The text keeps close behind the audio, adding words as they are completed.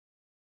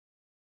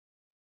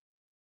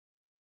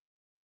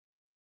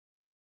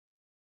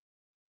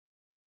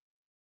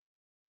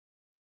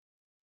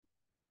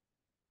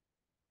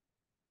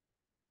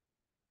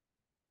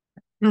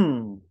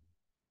Hmm.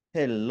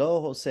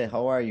 Hello, Jose.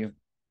 How are you?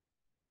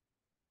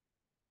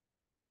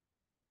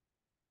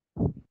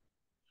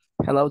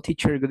 Hello,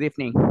 teacher. Good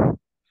evening.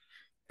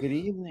 Good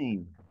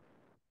evening.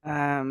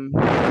 Um,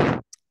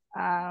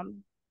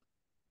 I'm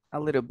a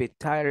little bit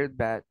tired,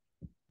 but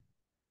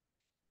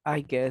I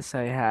guess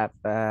I have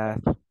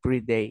a free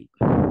day.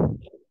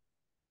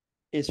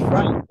 It's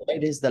Friday,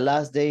 right? It's the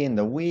last day in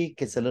the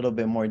week. It's a little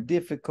bit more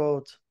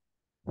difficult.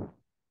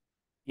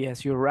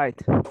 Yes, you're right.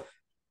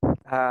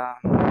 Uh,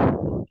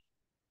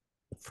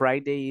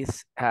 Friday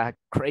is a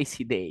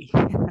crazy day.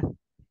 Yeah.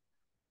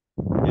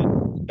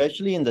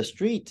 Especially in the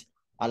street.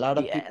 A lot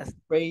of people Yes,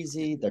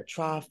 crazy, the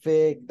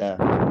traffic,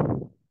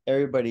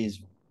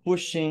 everybody's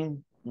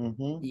pushing.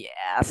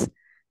 yes.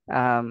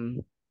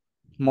 Um,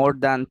 More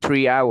than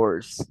 3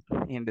 hours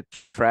in the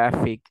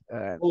traffic.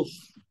 Oof.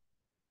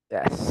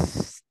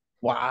 That's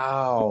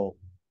Wow.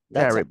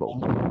 That's terrible.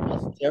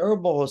 that's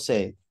terrible,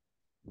 Jose.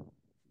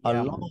 A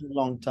Yeah. long,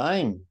 long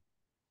time.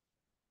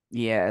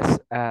 Yes.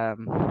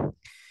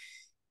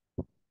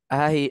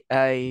 I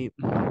I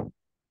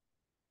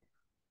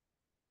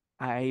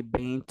I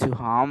been to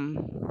home.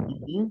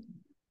 Mhm.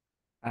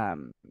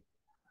 Um,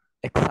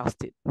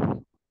 Exhausted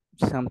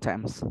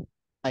sometimes.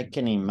 I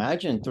can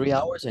imagine 3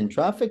 hours in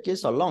traffic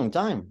is a long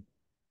time.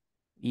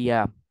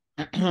 Yeah.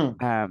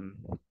 Um,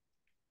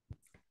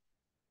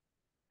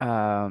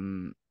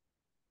 um,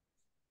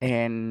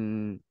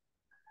 and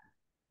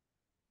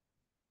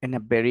and a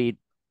very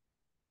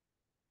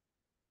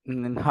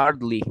and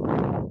hardly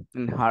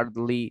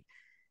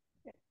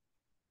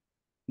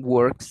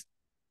works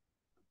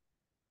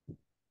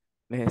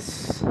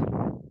is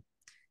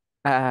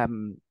a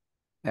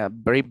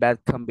very bad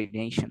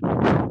combination.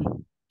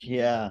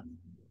 Yeah,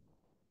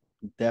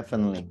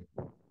 definitely.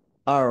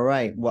 All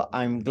right. Well,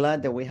 I'm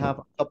glad that we have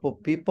a couple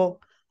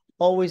people.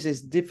 Always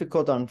is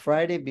difficult on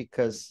Friday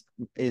because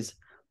it's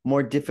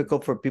more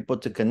difficult for people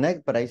to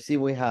connect. But I see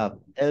we have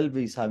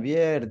Elvis,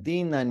 Javier,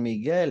 Dina, and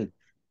Miguel.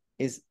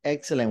 Is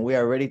excellent. We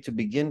are ready to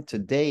begin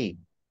today.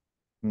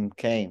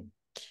 Okay.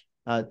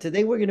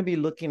 Today we're going to be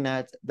looking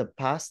at the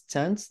past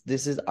tense.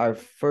 This is our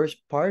first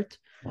part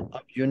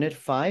of Unit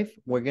 5.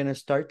 We're going to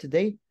start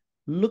today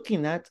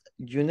looking at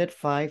Unit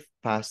 5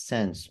 past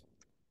tense.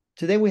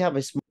 Today we have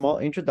a small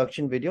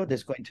introduction video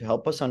that's going to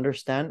help us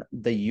understand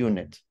the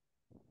unit.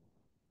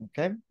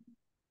 Okay.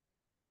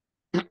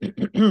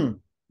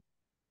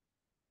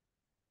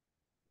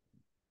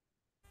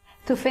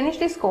 To finish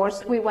this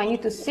course, we want you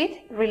to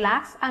sit,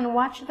 relax, and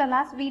watch the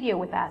last video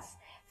with us.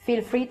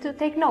 Feel free to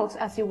take notes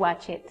as you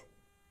watch it.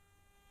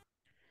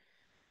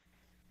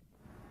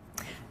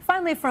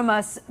 Finally, from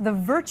us, the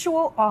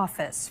virtual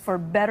office. For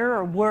better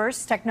or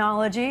worse,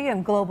 technology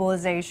and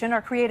globalization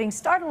are creating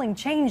startling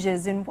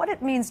changes in what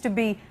it means to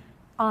be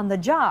on the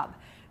job.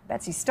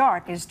 Betsy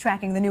Stark is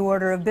tracking the new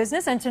order of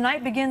business, and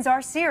tonight begins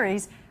our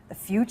series, The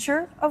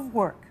Future of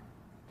Work.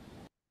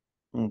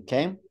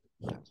 Okay.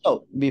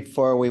 So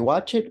before we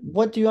watch it,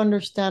 what do you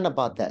understand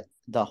about that?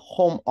 The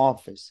home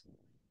office.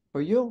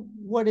 For you,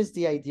 what is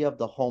the idea of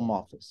the home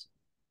office?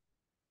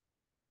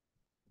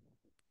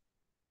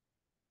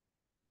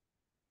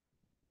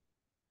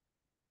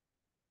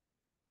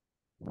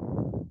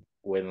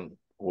 When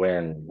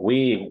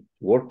we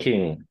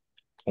working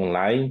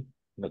online,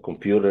 the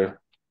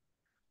computer,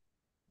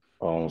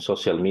 on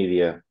social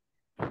media,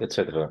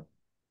 etc.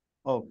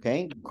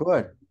 Okay,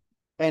 good.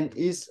 And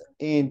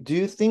do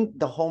you think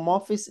the home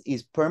office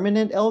is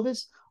permanent,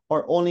 Elvis,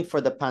 or only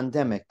for the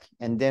pandemic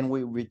and then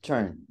we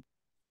return?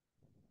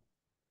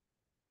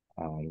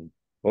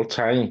 All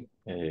time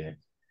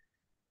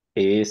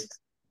is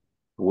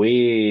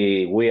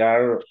we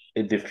are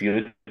in the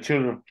future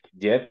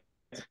yet.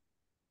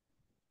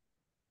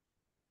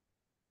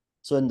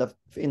 So in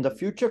the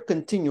future,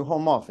 continue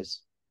home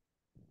office.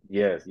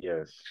 Yes,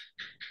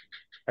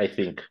 I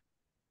think.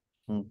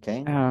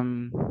 Okay.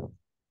 Um,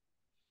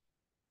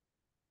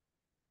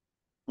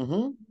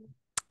 Mm-hmm.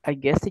 I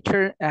guess,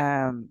 teacher,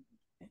 the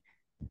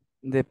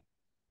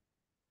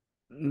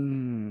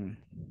mm,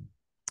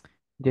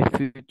 the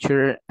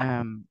future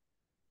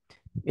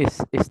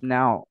is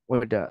now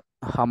where the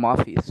home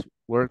office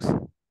works.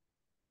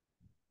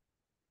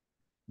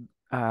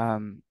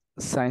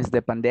 Since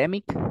the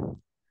pandemic,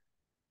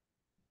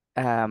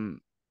 um,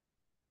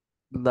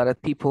 a lot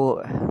of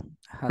people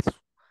has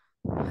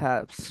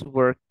has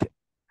worked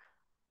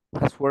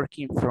has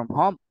working from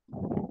home.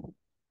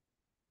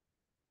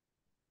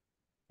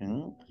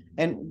 Mm-hmm.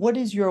 And what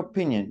is your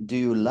opinion? Do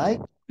you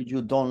like,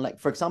 you don't like?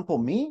 For example,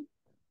 me,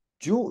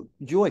 you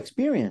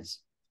experience.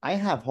 I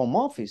have home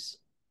office.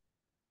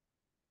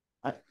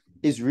 I,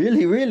 it's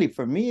really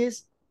for me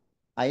is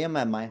I am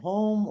at my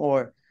home,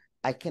 or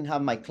I can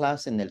have my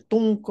class in El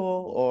Tunco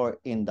or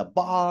in the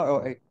bar,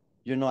 or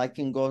I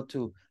can go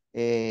to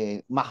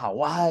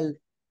Mahawal,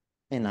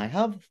 and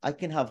I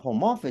can have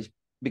home office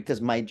because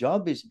my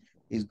job is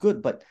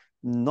good, but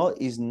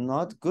is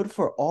not good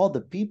for all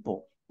the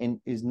people and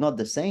is not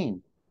the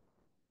same.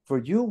 For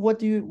you,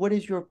 what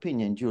is your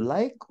opinion? Do you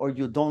like or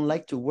you don't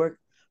like to work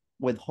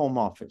with home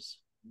office?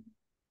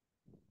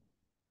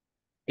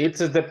 It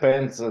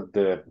depends on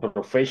the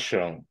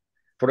profession.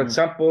 For Mm.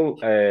 example,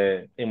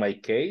 in my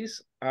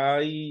case,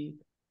 I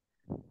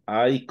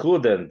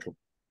couldn't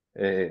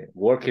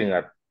working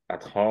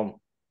at home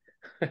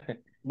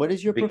What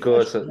is your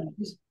because profession?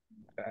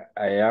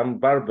 I am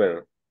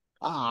barber.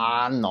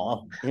 Ah,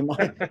 no.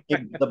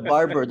 The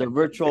barber, the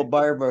virtual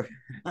barber.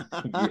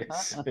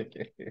 Yes.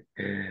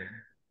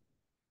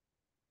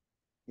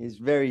 It's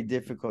very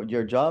difficult.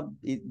 Your job,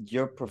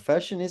 your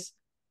profession is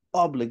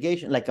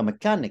obligation, like a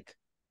mechanic.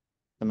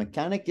 The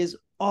mechanic is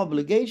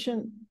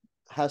obligation,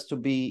 has to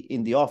be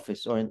in the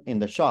office or in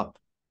the shop.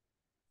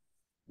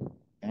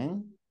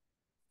 Okay.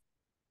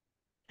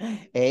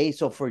 Hey,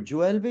 so for you,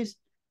 Elvis,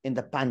 in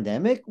the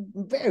pandemic,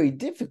 very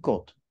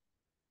difficult.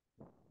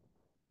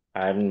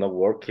 I'm not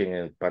working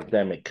in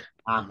pandemic.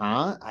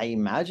 Uh-huh. I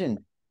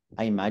imagine.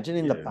 In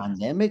the Yeah.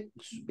 pandemic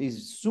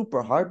is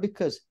super hard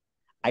because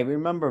I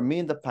remember me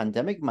in the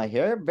pandemic, my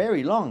hair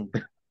very long.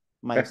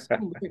 My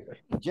son,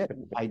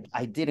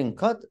 I didn't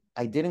cut.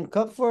 I didn't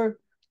cut for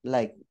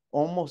like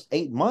almost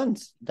 8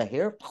 months. The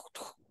hair,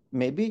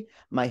 maybe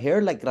my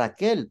hair like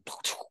Raquel,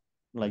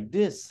 like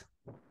this.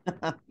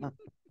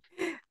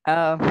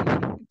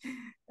 Um,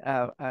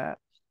 uh, uh,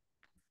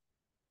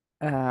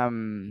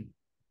 um,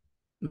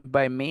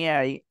 by me,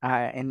 I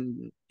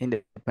in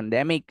the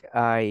pandemic,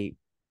 I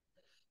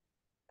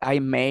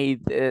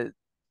made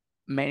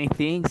many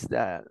things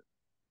that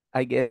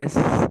I guess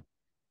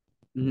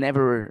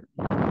never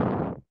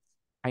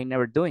I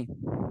never doing.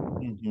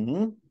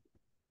 Mm-hmm.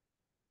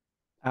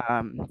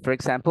 For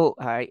example,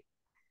 I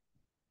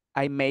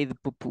made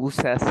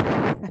pupusas,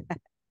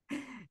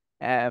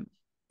 um,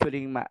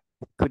 putting my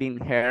cutting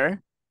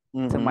hair to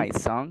Mm-hmm. my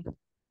son,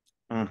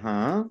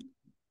 Uh-huh.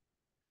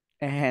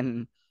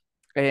 and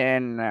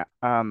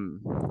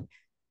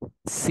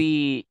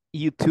see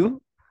YouTube,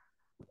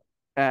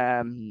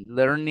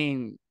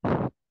 learning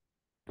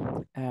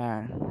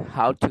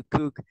how to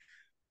cook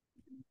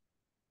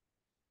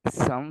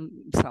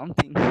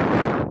something.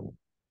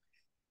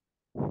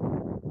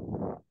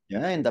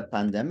 Yeah, in the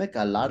pandemic,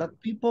 a lot of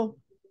people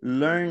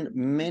learned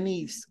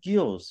many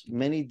skills,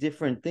 many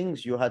different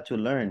things you had to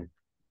learn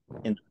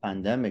in the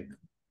pandemic.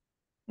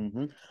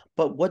 Mm-hmm.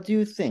 But what do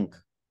you think?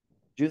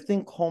 Do you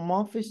think home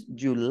office,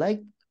 do you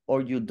like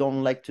or you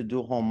don't like to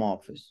do home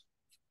office?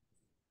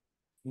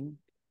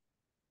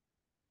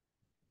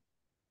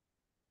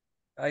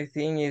 I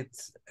think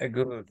it's a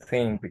good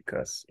thing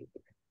because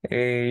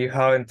you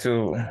having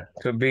to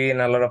be in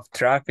a lot of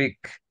traffic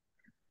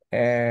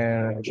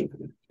and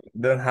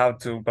don't have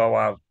to go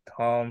out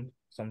home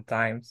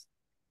sometimes.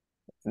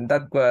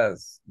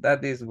 That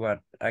is what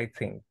I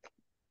think.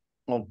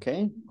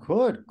 Okay,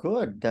 good,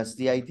 good. That's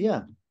the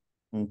idea.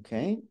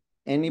 Okay.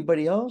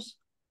 Anybody else?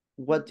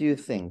 What do you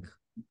think?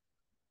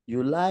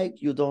 You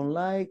like, you don't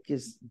like,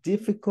 is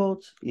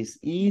difficult, is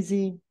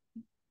easy?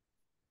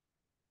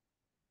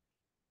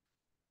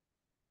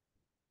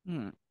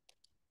 Hmm.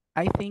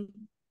 I think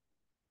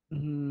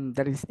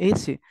that is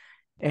easy,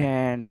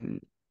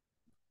 and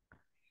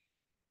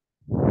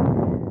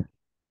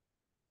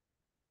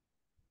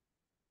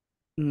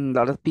a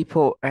lot of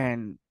people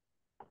and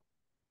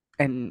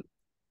in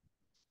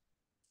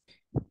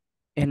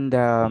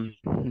the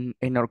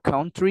in our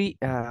country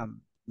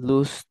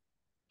lose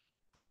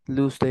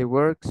their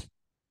works,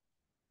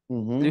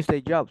 Mm-hmm. lose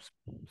their jobs.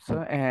 So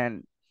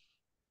and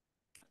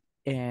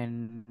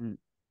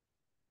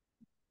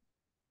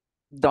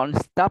don't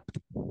stop.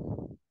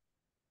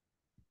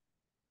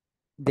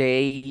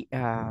 They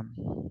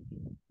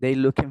they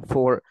looking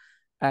for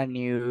a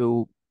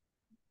new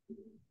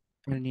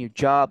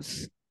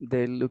jobs.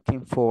 They're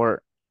looking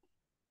for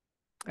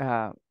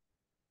uh,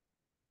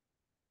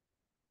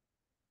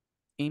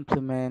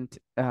 implement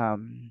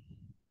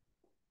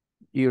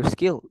your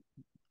skill,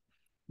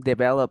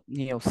 develop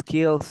new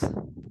skills,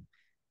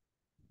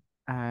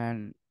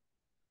 and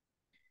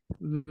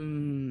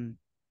mm,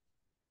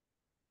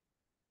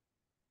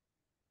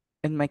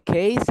 in my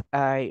case,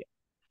 I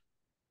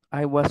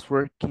was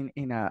working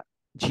in a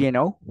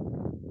GNO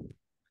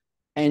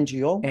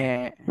NGO?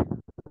 and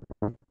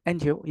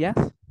NGO, yes,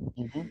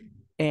 Mm-hmm.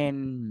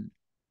 and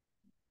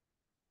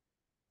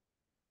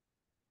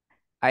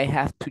I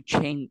have to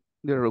change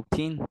the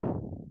routine.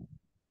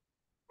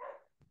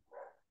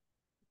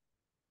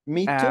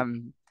 Me too.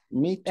 Um,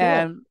 Me too.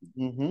 and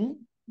Mm-hmm.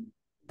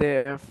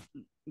 the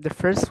the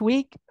first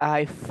week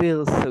I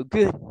feel so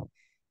good.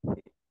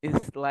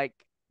 It's like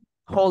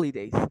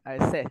holidays, I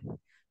said,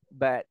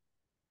 but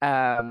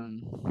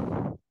um,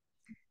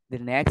 the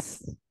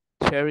next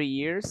 30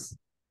 years,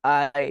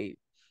 I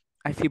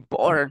I feel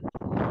bored.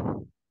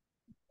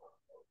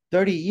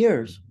 30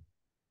 years.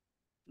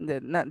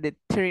 Not the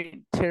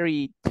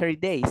 30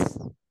 days.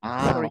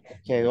 Ah, Sorry,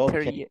 okay, okay.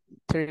 30,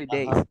 30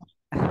 days.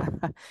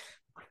 Uh-huh.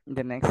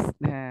 The next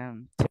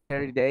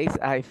 30 days,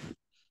 I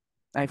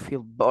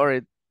feel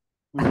bored.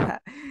 Mm.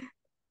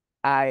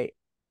 I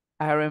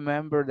I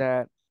remember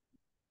that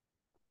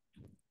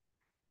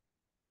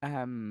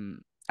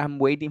I'm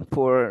waiting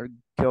for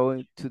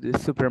going to the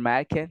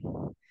supermarket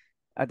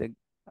at the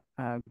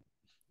uh,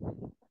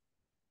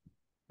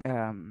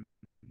 to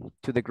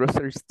the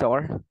grocery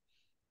store,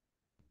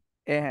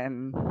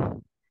 and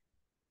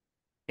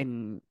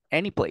in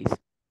any place.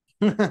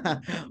 Only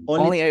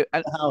Only the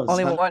house,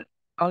 only huh? one,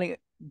 only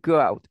go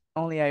out.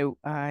 Only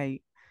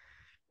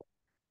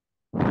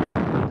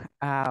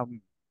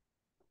um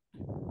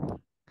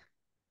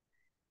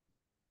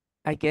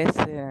I guess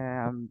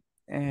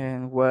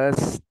and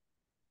was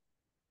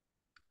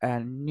a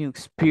new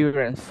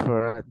experience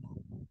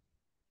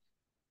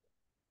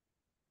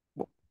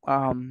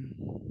um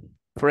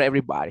for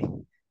everybody.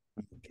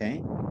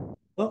 Okay.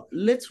 Well,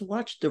 let's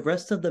watch the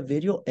rest of the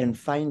video and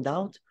find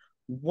out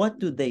what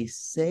do they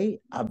say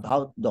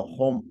about the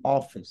home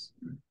office?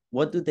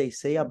 What do they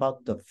say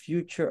about the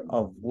future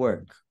of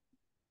work?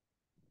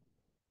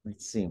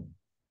 Let's see.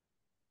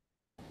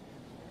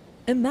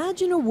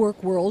 Imagine a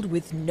work world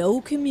with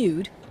no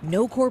commute,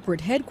 no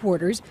corporate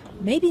headquarters,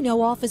 maybe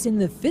no office in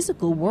the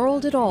physical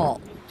world at all.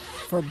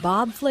 For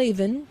Bob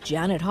Flavin,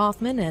 Janet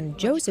Hoffman, and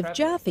Joseph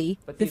Jaffe,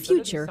 the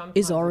future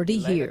is already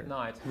here.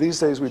 These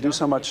days we do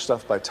so much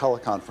stuff by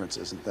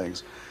teleconferences and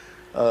things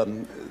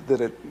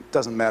that it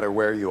doesn't matter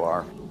where you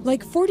are.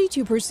 Like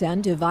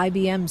 42% of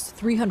IBM's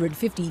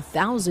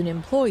 350,000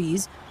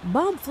 employees,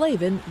 Bob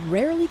Flavin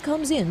rarely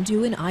comes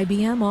into an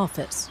IBM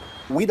office.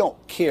 We don't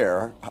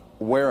care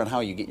where and how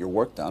you get your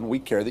work done. We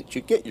care that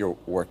you get your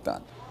work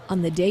done.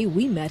 On the day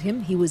we met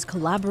him, he was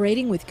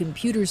collaborating with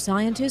computer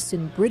scientists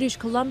in British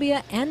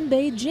Columbia and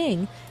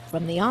Beijing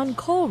from the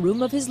on-call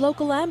room of his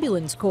local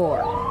ambulance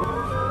corps,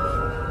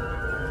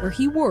 where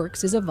he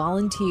works as a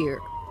volunteer.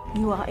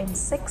 You are in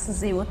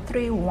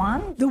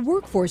 6031. The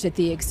workforce at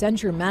the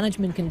Accenture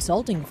management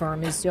consulting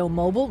firm is so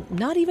mobile,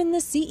 not even the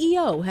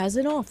CEO has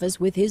an office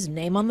with his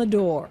name on the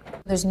door.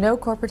 There's no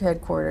corporate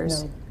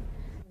headquarters. No.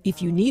 If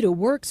you need a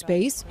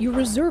workspace, you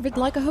reserve it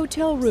like a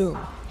hotel room,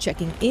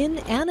 checking in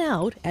and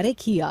out at a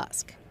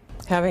kiosk.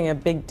 Having a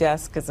big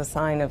desk is a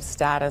sign of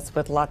status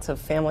with lots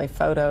of family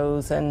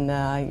photos and,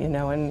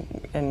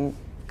 and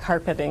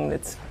carpeting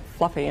that's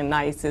fluffy and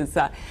nice.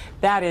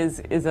 That is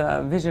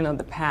a vision of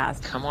the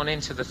past. Come on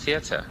into the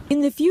theater.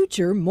 In the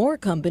future, more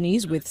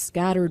companies with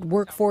scattered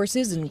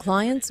workforces and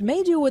clients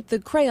may do what the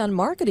Crayon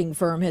marketing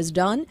firm has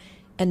done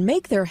and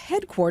make their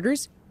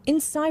headquarters in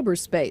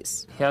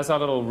cyberspace. Here's our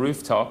little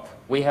rooftop.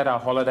 We had our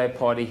holiday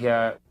party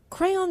here.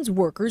 Crayon's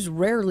workers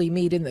rarely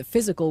meet in the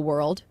physical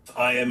world.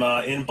 I am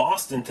in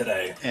Boston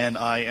today. And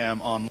I am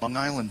on Long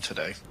Island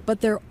today. But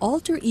their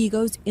alter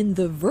egos in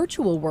the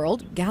virtual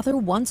world gather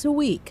once a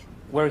week.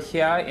 We're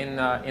here in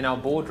our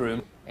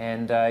boardroom,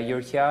 and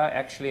you're here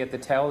actually at the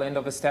tail end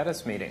of a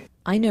status meeting.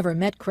 I never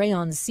met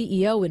Crayon's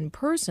CEO in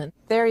person.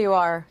 There you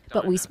are.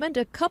 But we spent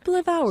a couple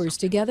of hours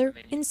together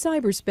in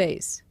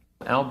cyberspace.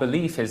 Our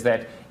belief is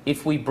that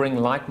if we bring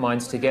like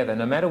minds together,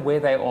 no matter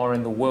where they are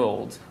in the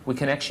world, we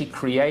can actually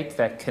create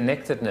that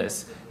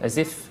connectedness as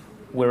if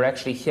we're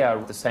actually here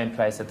at the same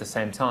place at the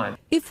same time.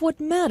 If what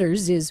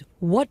matters is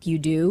what you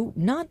do,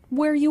 not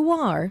where you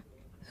are,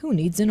 who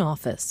needs an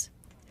office?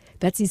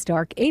 Betsy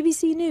Stark,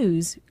 ABC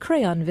News,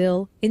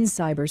 Crayonville in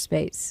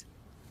cyberspace.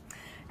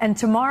 And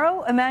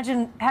tomorrow,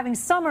 imagine having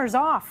summers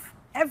off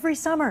every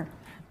summer.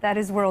 That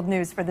is world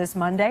news for this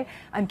Monday.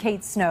 I'm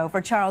Kate Snow.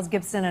 For Charles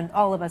Gibson and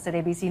all of us at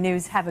ABC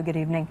News, have a good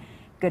evening.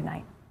 Good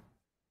night.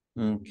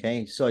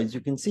 Okay, so as you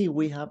can see,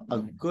 we have a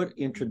good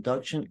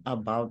introduction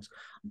about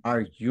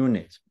our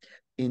unit.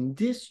 In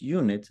this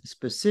unit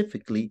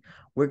specifically,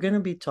 we're going to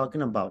be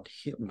talking about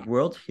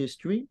world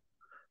history.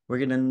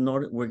 We're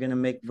going to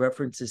make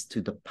references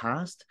to the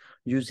past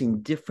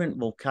using different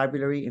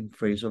vocabulary and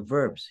phrasal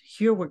verbs.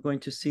 Here we're going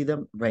to see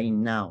them right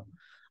now.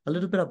 A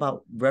little bit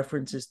about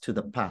references to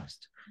the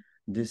past.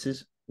 This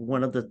is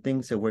one of the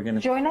things that we're going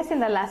to join us in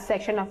the last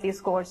section of this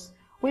course.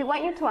 We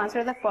want you to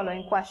answer the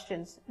following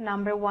questions.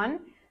 Number 1,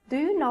 do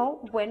you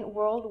know when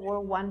World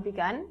War I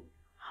began?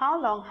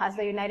 How long has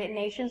the United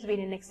Nations been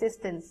in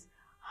existence?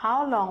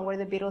 How long were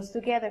the Beatles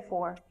together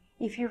for?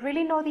 If you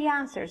really know the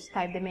answers,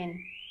 type them in.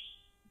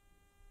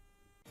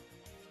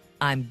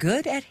 I'm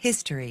good at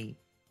history.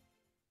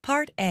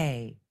 Part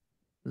A.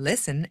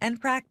 Listen and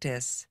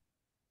practice.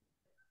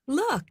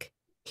 Look,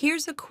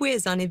 here's a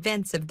quiz on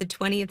events of the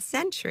 20th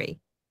century.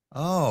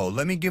 Oh,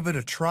 let me give it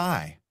a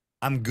try.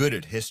 I'm good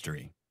at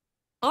history.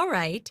 All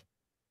right.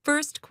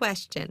 First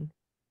question.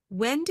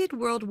 When did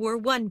World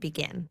War I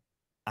begin?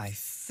 I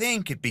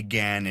think it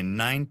began in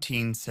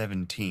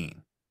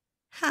 1917.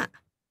 Huh.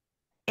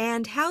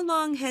 And how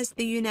long has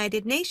the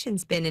United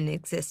Nations been in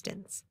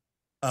existence?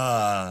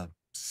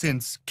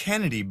 Since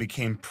Kennedy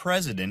became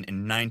president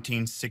in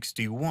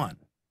 1961.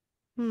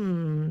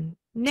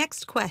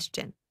 Next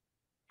question.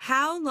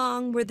 How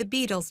long were the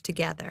Beatles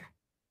together?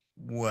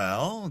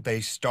 Well, they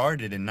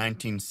started in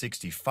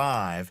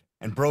 1965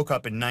 and broke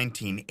up in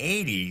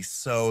 1980,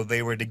 so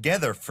they were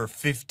together for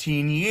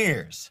 15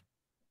 years.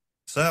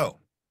 So,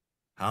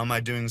 how am I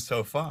doing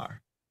so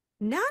far?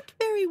 Not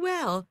very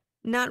well.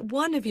 Not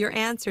one of your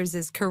answers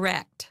is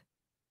correct.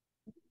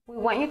 We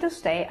want you to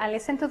stay and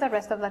listen to the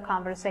rest of the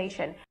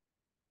conversation.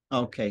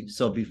 Okay,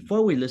 so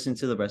before we listen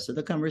to the rest of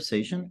the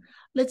conversation,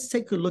 let's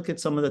take a look at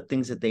some of the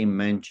things that they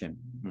mention,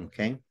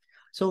 okay?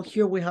 So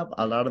here we have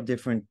a lot of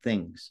different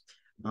things.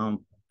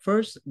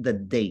 First, the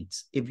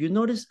dates. If you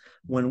notice,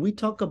 when we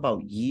talk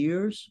about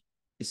years,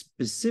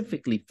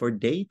 specifically for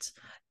dates,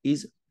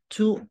 is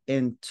 2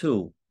 and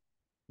 2.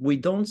 We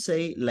don't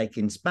say like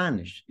in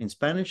Spanish. In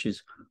Spanish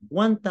is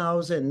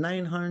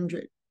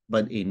 1,900,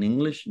 but in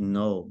English,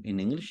 no. In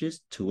English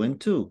is 2 and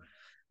 2.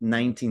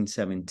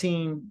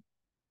 1917,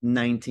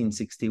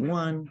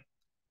 1961,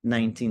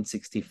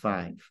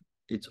 1965.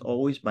 It's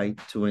always by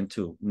 2 and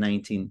 2,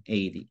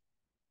 1980.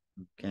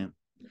 Okay.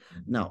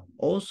 Now,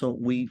 also,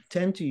 we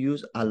tend to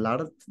use a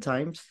lot of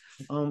times,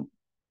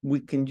 we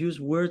can use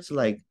words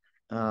like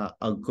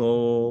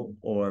ago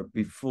or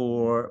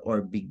before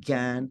or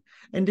began,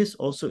 and this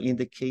also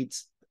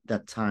indicates the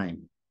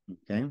time,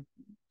 okay?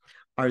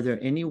 Are there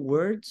any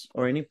words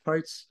or any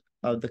parts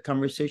of the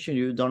conversation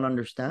you don't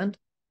understand?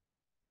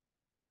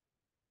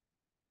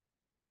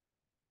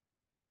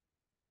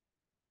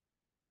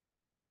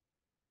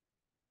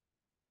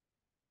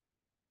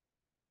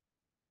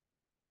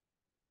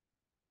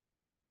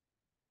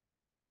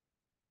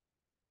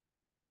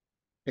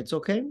 It's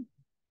okay?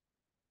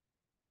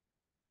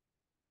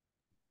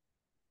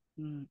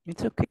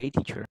 It's okay,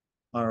 teacher.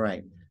 All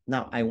right.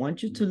 Now, I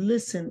want you to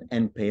listen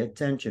and pay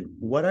attention.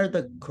 What are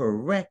the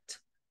correct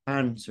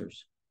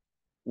answers?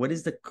 What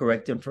is the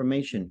correct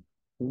information?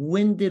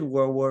 When did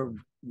World War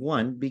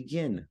I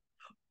begin?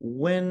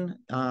 When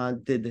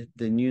did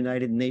the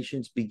United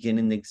Nations begin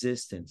in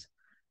existence?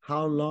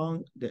 How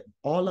long?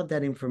 All of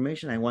that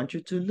information, I want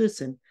you to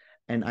listen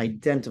and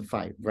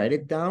identify. Write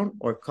it down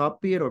or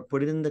copy it or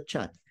put it in the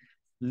chat.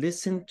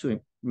 Listen to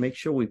it. Make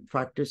sure we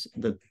practice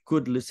the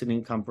good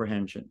listening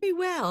comprehension. Very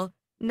well.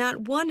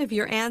 Not one of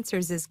your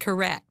answers is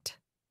correct.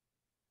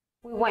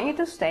 We want you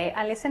to stay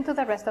and listen to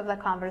the rest of the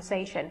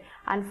conversation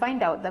and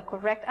find out the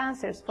correct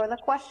answers for the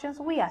questions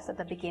we asked at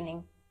the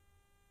beginning.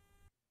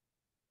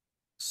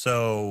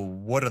 So,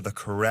 what are the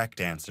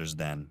correct answers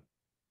then?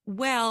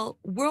 Well,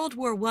 World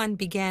War I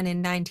began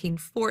in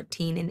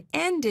 1914 and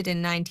ended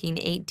in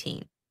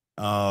 1918.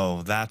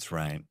 Oh, that's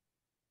right.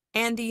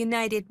 And the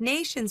United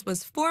Nations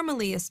was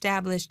formally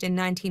established in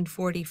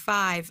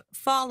 1945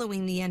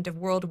 following the end of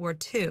World War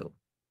II.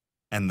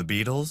 And the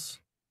Beatles?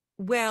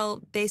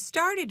 Well, they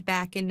started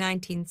back in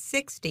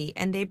 1960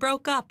 and they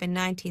broke up in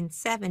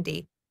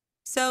 1970.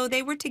 So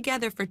they were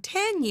together for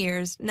 10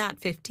 years, not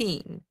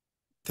 15.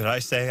 Did I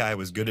say I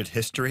was good at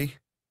history?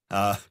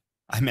 I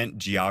meant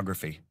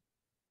geography.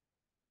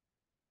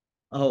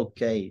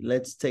 Okay,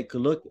 let's take a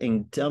look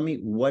and tell me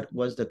what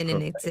was the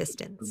In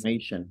existence.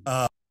 information.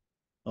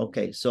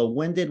 Okay, so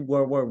when did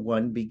World War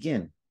I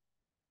begin?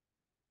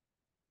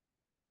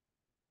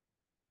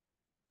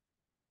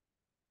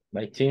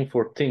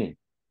 1914.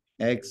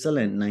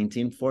 Excellent,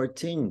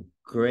 1914.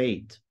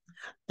 Great.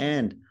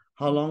 And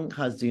how long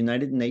has the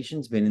United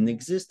Nations been in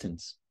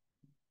existence?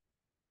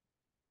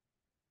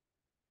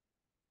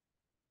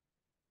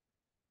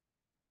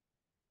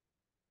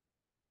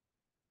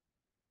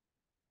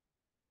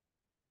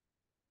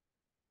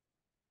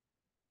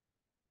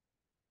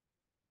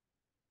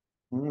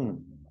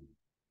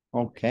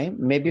 Okay,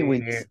 maybe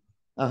we...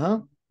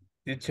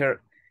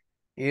 Teacher,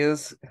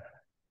 is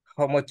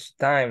how much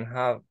time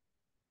have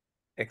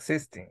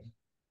existing?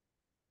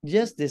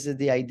 Yes, this is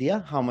the idea.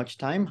 How much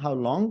time? How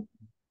long?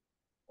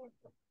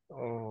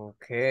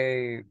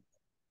 Okay,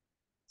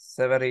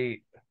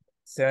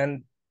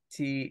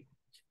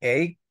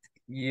 78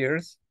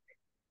 years,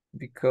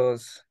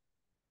 because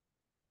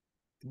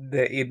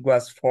it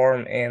was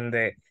formed in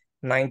the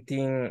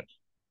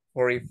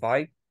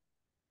 1945.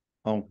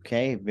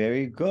 Okay,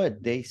 very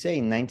good. They say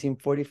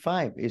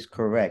 1945 is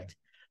correct.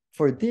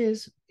 For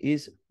this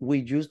we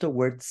use the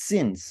word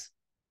since.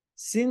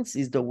 Since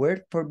is the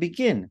word for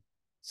begin.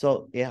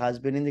 So it has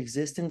been in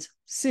existence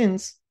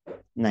since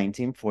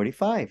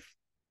 1945.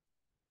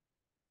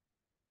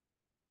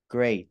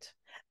 Great.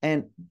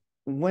 And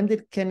when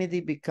did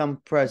Kennedy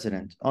become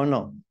president? Oh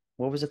no,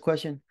 what was the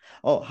question?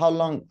 Oh, how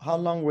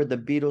long were the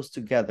Beatles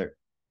together?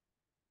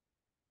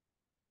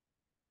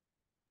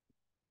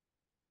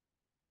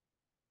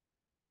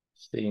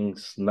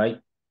 Since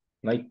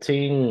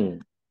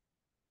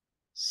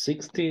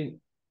 1960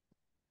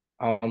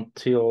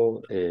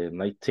 until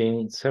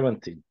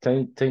 1970,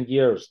 10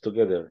 years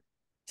together.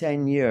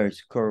 10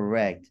 years,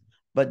 correct.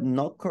 But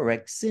not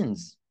correct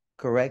since,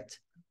 correct?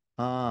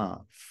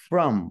 From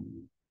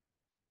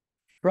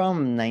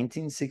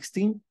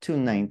 1960 to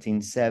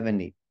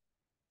 1970.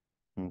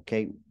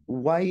 Okay,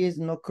 why is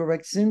not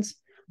correct since?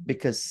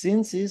 Because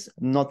since is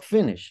not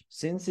finish,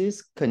 since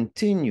is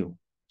continue,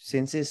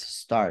 since is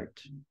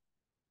start.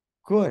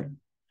 Good,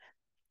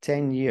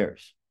 10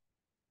 years.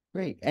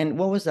 Great, and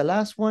what was the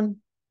last one?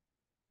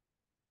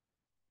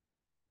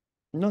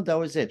 No, that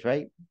was it,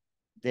 right?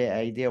 The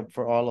idea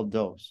for all of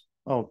those.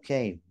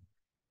 Okay,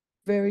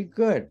 very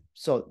good.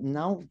 So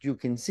now you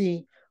can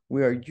see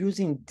we are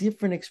using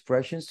different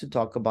expressions to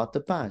talk about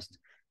the past.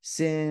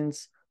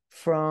 Since,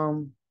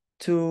 from,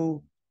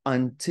 to,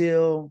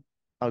 until,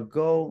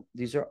 ago.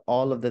 These are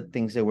all of the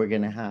things that we're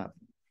going to have.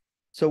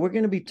 So we're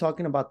going to be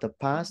talking about the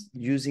past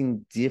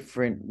using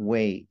different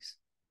ways.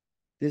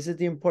 This is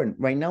the important.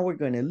 Right now, we're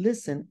going to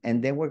listen,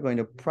 and then we're going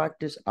to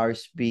practice our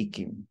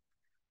speaking.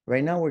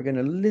 Right now, we're going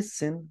to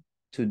listen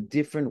to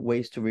different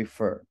ways to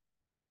refer.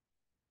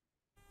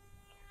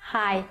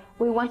 Hi,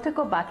 we want to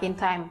go back in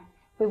time.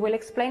 We will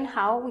explain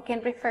how we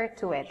can refer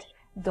to it.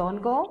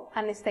 Don't go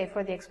and stay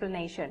for the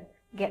explanation.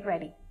 Get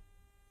ready.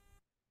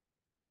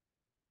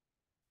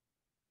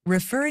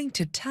 Referring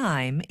to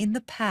time in the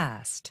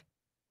past.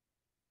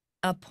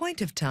 A point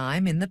of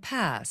time in the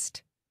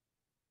past.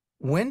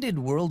 When did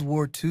World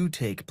War II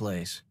take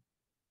place?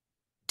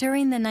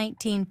 During the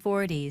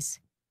 1940s.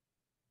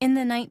 In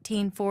the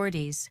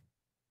 1940s.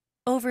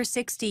 Over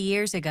 60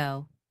 years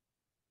ago.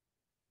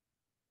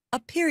 A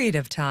period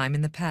of time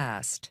in the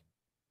past.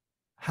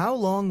 How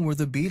long were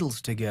the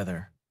Beatles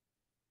together?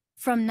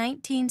 From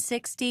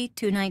 1960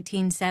 to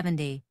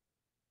 1970.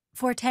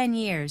 For 10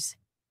 years.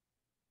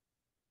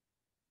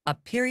 A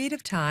period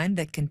of time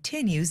that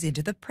continues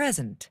into the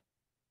present.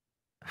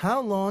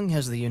 How long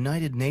has the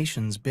United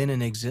Nations been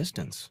in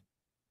existence?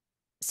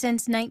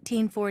 Since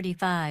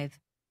 1945.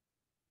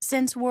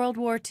 Since World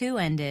War II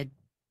ended.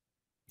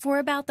 For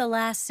about the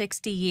last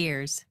 60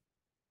 years.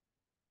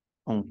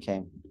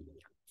 Okay.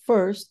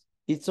 First,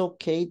 it's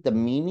okay, the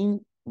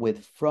meaning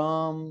with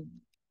from,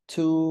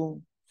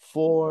 to,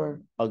 for,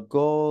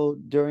 ago,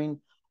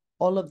 during,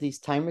 all of these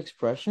time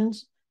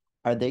expressions,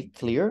 are they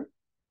clear?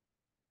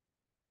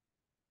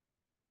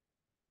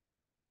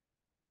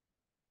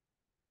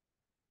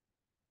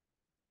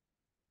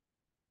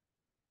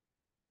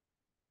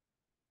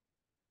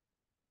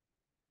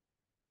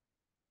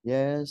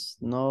 Yes,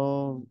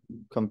 no,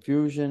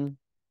 confusion?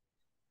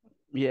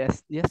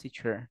 Yes,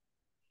 teacher.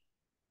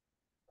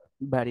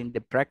 But in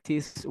the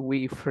practice,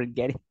 we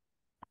forget it.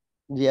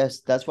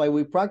 Yes, that's why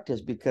we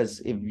practice, because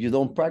if you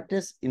don't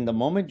practice, in the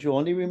moment, you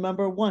only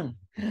remember one.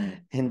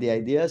 And the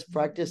idea is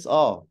practice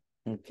all,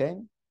 okay?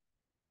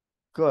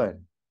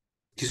 Good.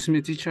 Excuse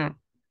me, teacher.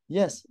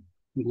 Yes.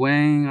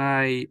 When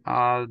I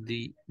add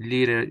the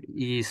letter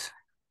is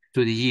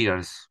to the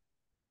years.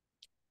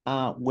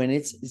 When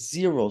it's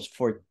zeros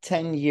for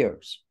 10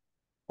 years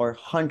or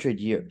 100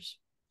 years.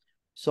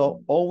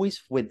 So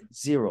always with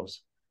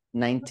zeros,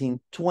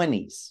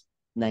 1920s,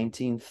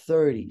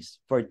 1930s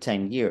for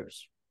 10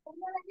 years.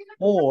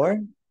 Or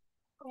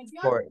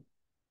for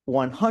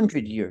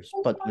 100 years,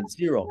 but with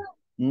zero,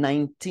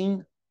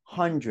 1900s,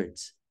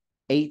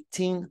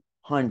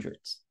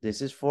 1800s.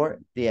 This is for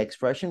the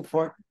expression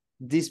for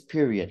this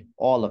period,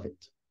 all of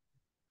it.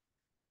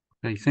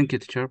 Okay, thank you,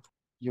 teacher.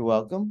 You're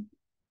welcome.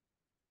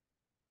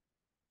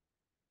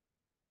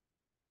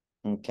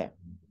 Okay.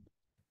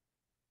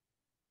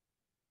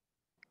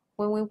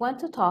 When we want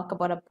to talk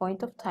about a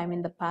point of time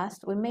in the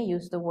past, we may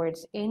use the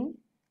words in,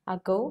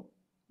 ago,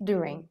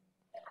 during.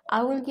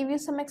 I will give you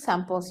some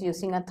examples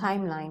using a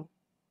timeline.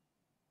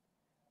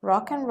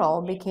 Rock and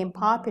roll became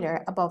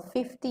popular about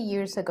 50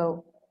 years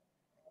ago.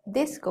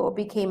 Disco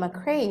became a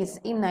craze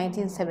in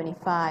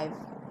 1975.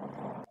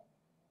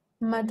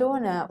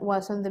 Madonna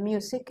was on the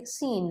music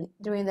scene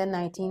during the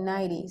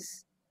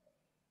 1990s.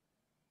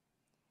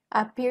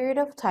 A period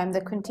of time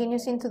that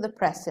continues into the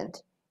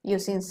present,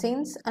 using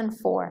since and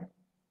for.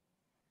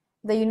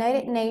 The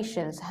United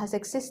Nations has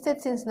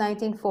existed since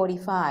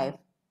 1945.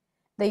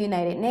 The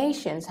United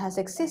Nations has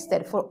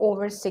existed for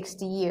over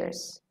 60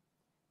 years.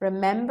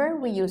 Remember,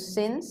 we use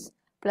since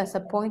plus a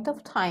point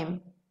of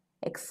time.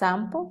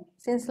 Example,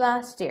 since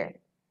last year,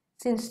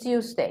 since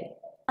Tuesday.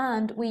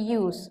 And we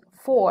use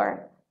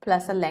for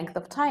plus a length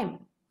of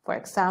time. For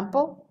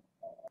example,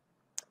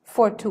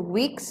 for 2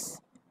 weeks,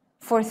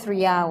 for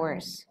 3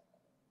 hours.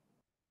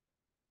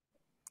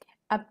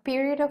 A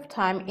period of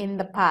time in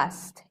the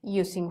past,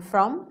 using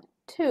from,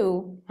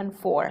 to, and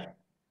for.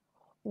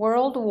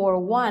 World War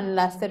I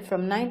lasted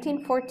from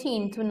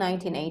 1914 to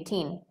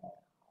 1918.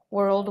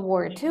 World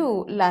War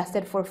II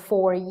lasted for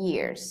 4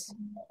 years.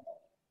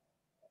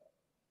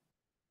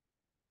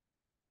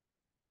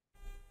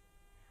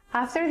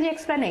 After the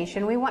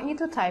explanation, we want you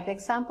to type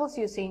examples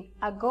using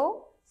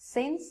ago,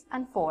 since,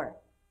 and for.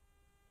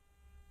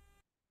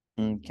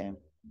 Okay.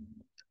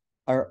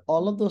 Are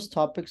all of those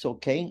topics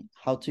okay?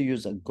 How to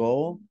use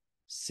ago,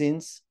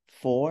 since,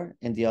 for,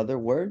 and the other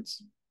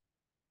words?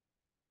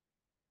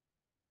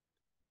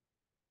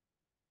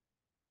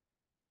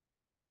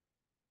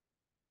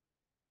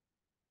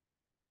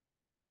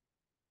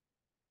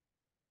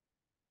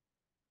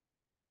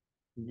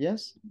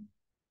 Yes.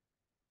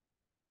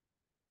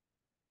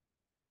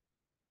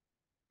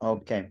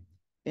 Okay.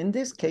 In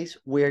this case,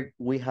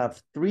 we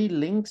have 3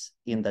 links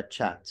in the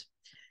chat.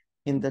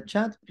 In the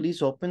chat,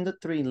 please open the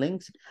 3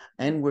 links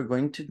and we're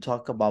going to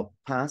talk about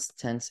past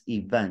tense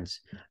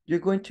events. You're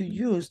going to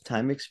use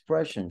time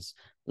expressions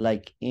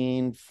like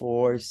in,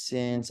 for,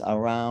 since,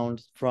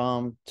 around,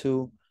 from,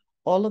 to,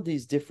 all of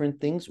these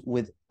different things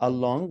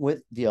along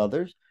with the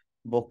other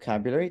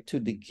vocabulary to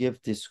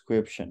give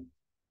description.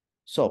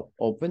 So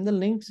open the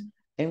links,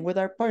 and with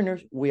our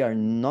partners, we are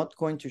not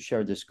going to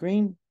share the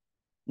screen,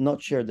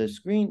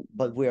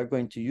 but we are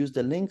going to use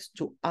the links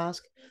to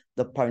ask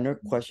the partner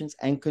questions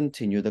and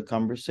continue the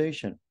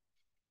conversation.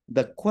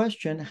 The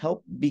question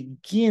help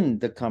begin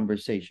the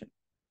conversation.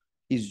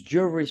 It's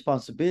your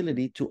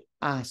responsibility to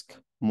ask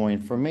more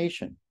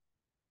information.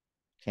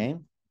 Okay?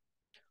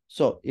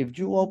 So if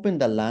you open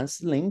the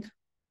last link,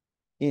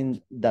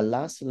 in the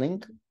last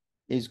link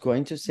is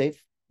going to say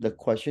the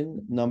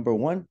question number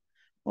 1.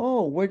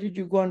 Oh, where did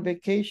you go on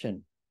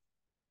vacation?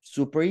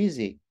 Super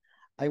easy.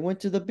 I went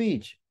to the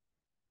beach.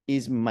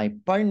 Is my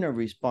partner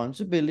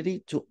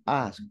responsibility to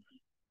ask,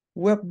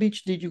 what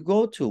beach did you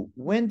go to?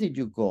 When did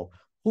you go?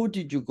 Who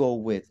did you go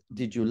with?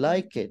 Did you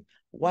like it?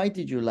 Why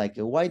did you like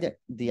it? Why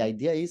the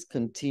idea is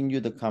continue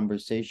the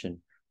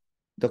conversation.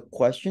 The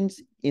questions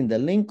in the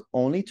link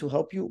only to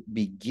help you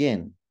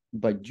begin,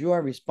 but you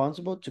are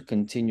responsible to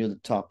continue the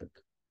topic.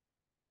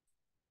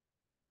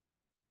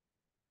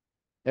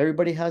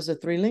 Everybody has the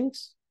 3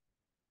 links?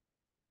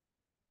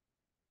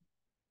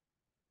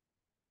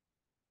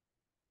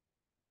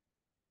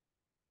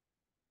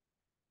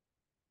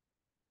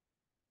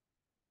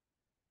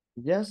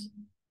 Yes?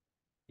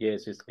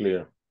 Yes, it's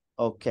clear.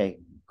 Okay,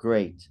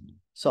 great.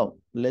 So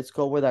let's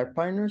go with our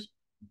partners.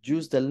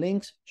 Use the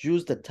links,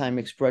 use the time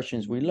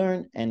expressions we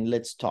learned, and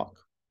let's talk.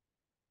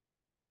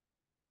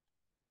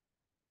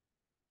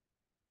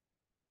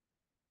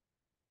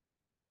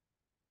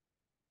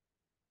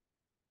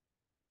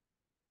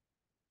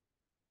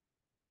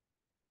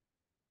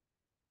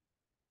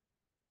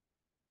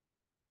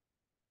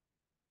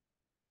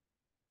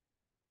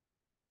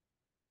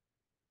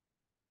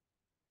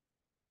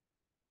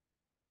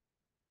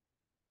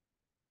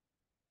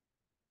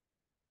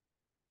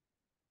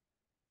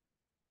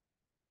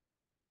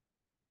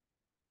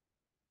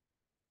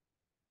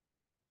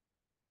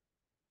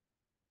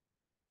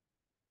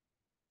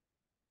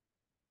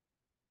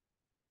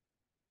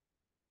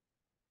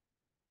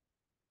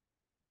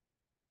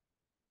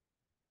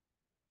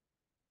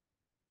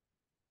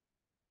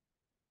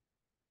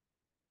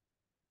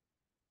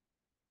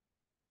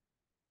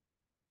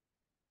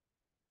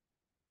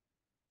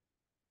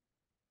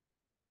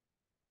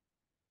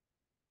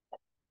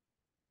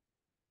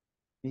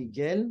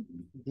 Miguel,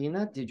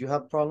 Dina, did you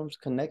have problems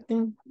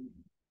connecting?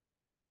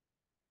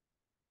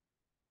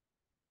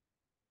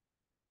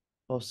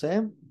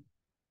 Jose?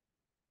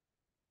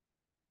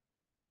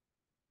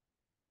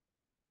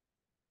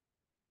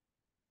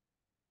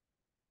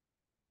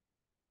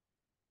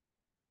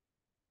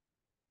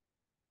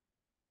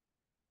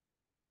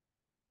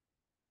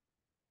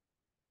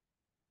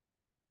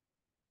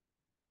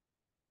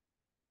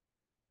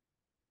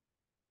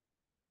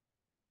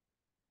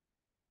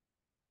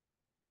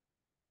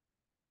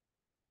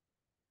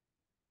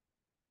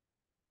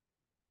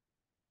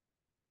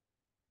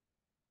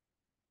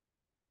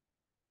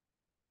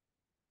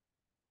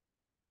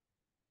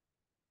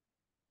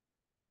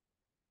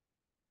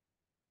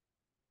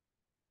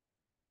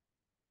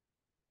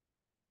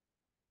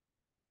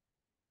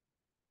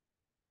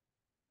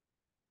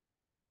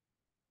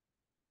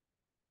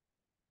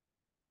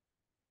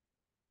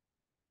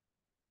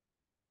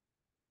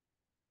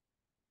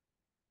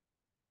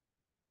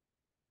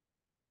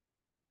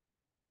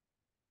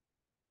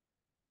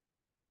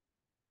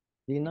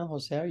 Dina,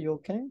 Jose, are you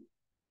okay?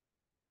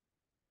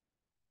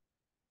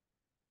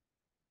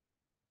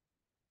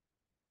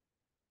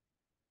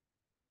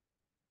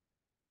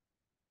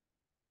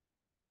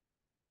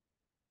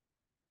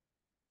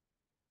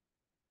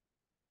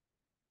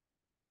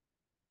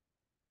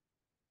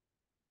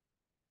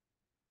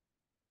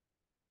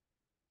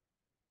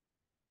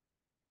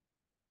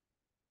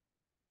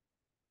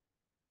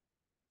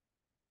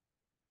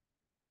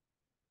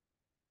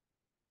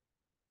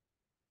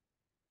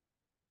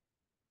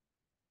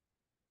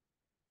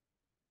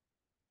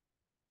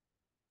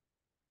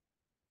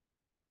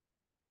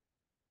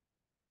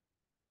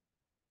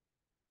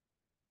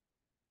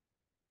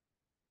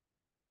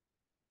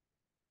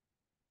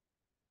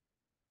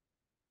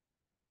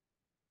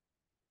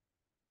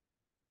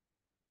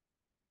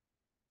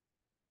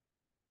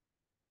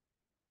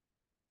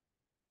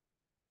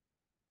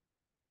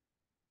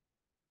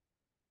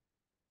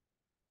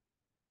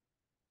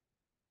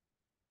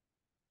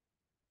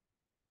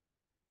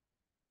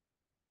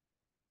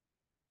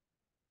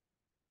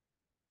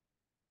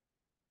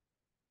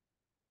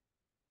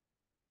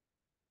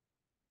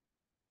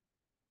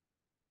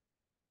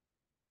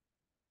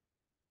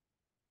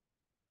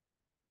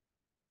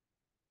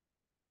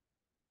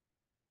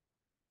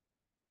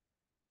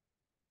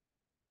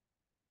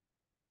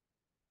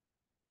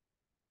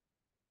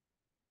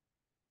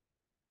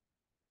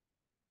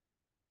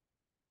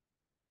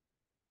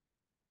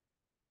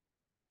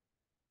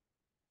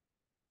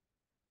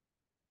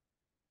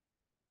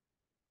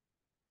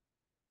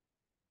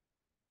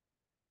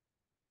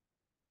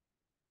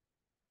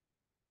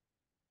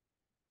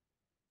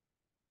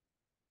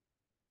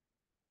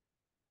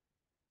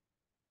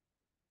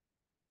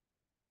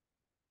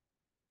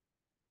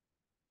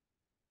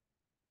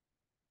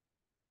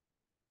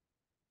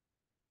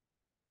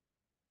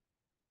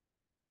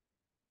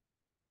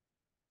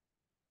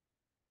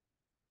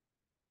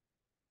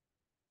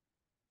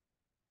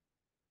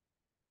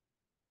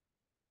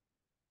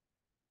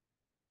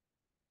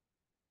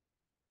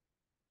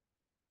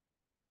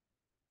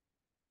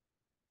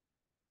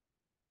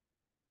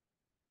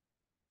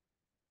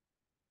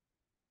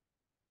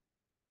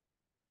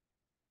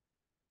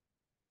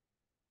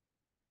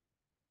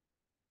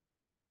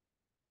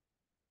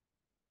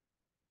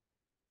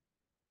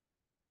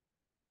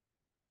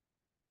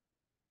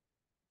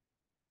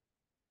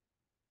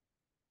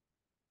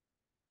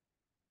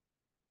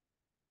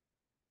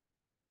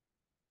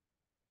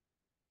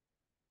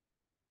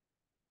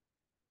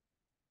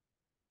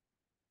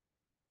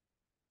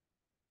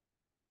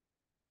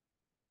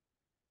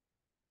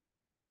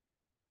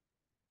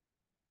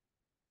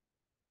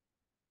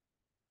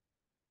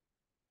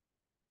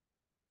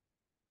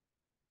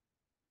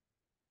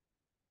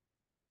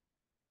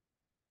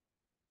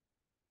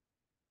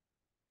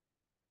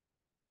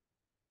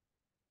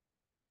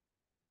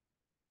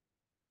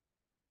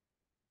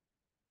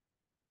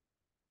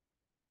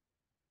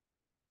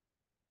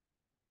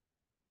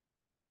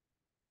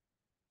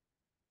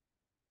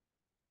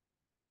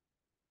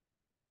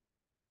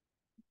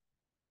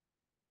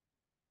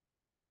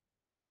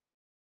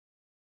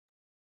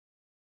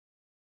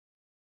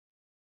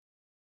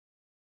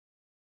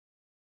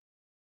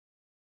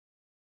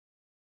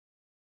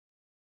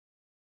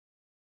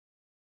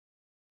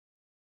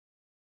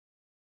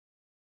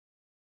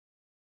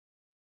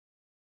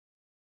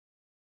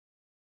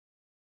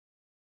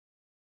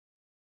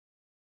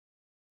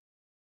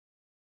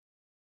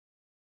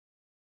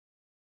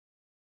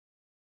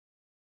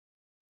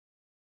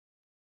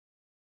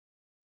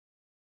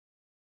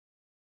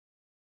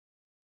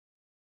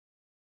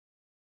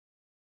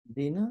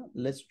 Dina,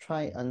 let's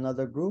try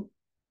another group.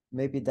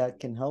 Maybe that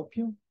can help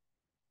you.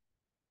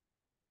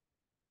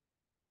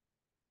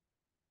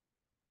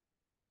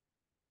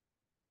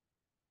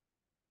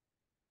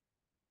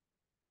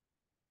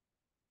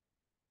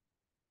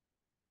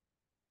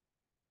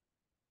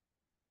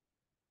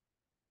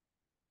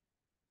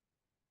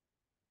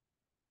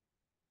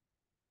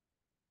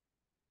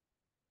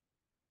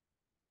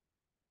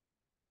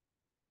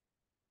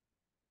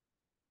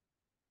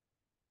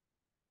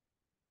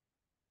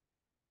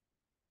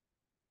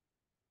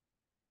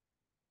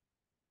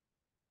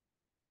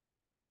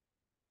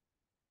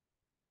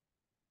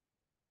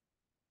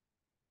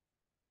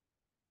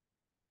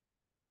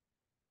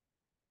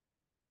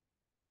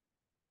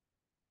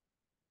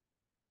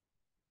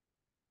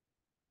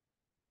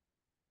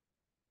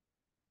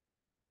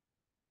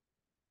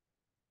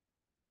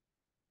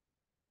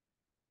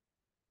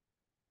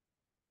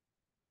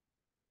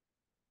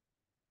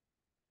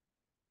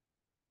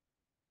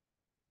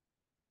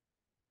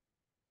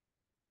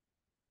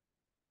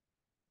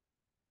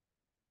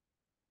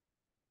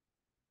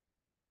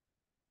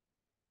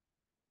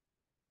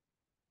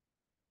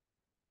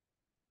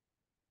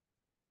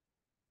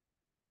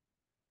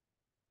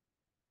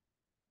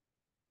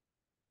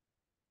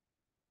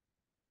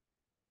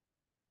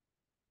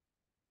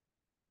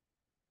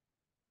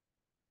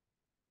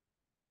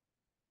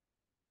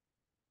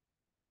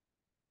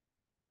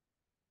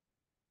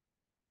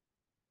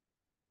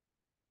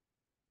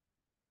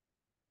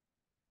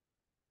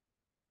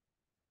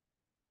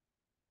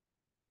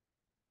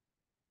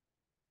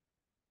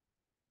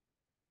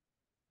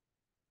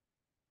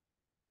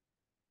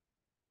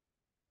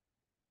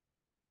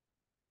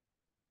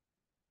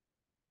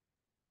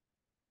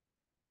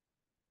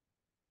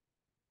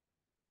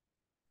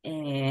 uh,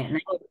 9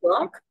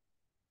 o'clock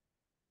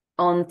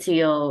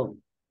until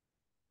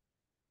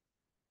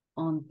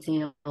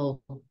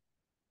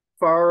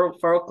 4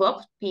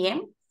 o'clock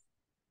p.m.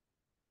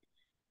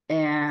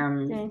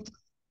 Okay.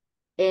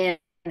 And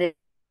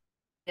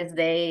it's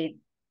day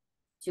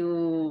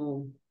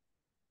to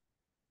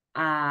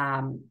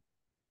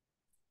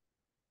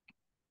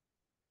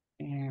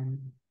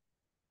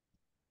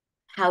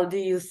how do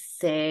you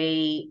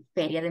say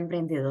Feria de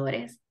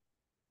Emprendedores?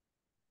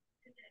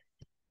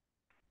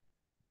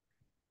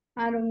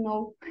 I don't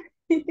know.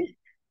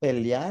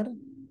 Pelear.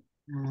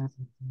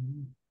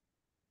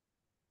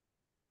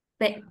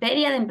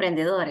 Feria de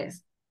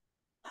Emprendedores.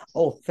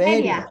 Oh,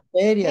 feria.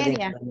 Feria de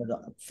Feria.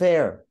 emprendedor.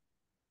 Fair.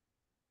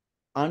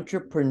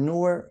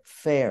 Entrepreneur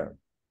fair.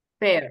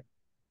 Fair.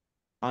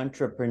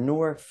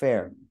 Entrepreneur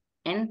fair.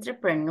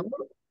 Entrepreneur.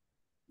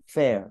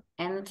 Fair.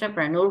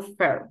 Entrepreneur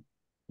fair.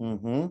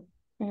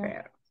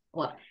 Fair.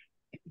 Well,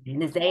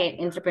 they say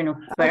entrepreneur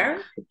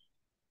fair.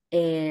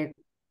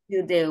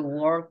 To the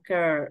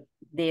worker,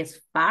 this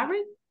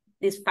factory,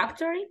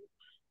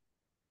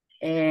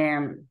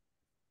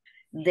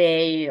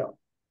 they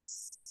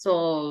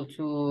sold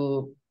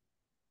to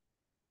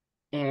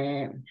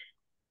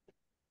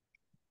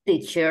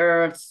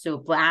teachers, to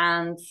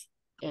plants,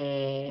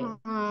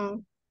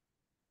 to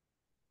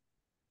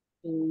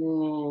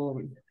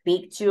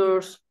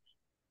pictures,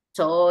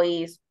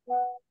 toys.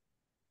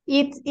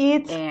 It's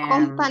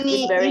company.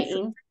 It's very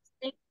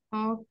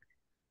interesting.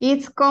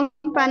 It's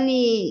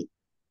company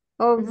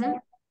of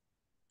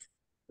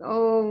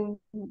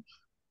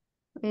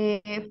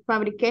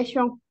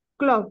fabrication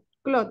cloth.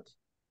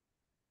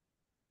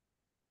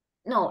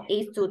 No,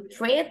 it's to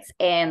threads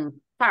and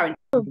fabric.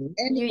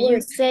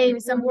 You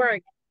save some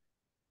work.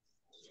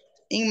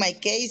 In my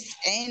case,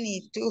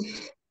 any too.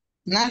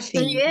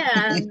 Nothing.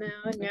 Yeah, no.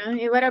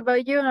 And what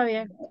about you,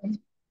 Javier?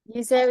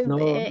 You save No.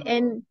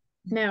 and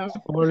no.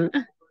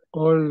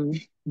 All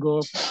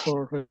go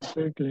for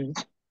recycling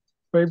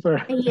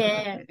paper.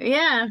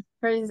 Yeah,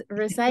 for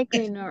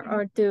recycling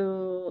or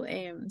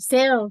to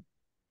sell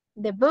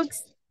the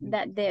books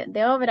that the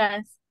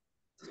obras.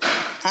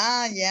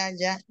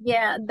 Yeah.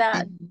 Yeah,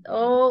 that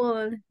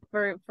all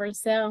for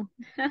sale.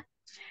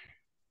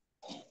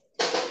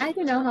 I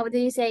don't know, how do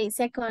you say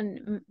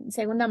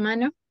segunda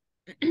mano?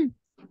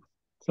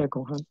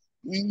 Second hand.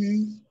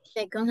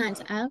 Second hand.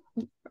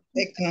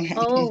 Second hand.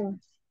 Oh.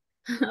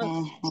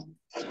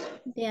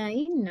 Yeah,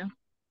 I know.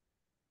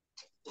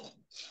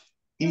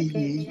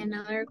 Okay,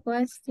 another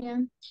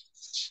question.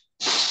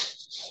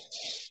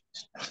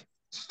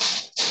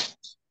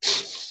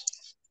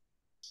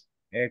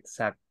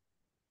 Exactly.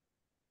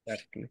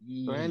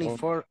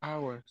 24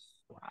 hours.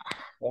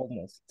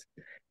 Almost.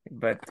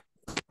 But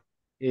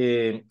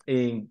you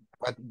did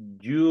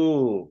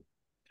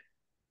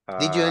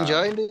you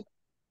enjoy it?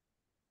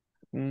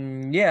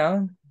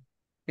 Yeah,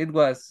 it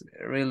was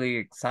really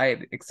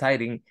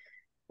exciting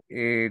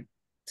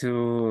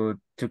to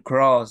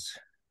cross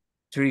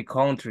 3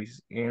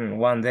 countries in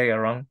one day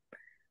around.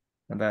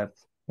 That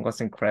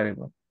was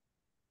incredible.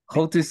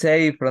 How to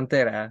say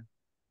frontera?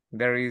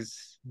 There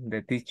is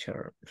the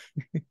teacher.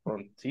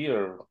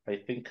 Frontier, I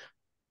think.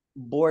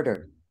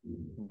 Border.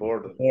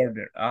 Border.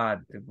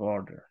 The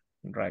border.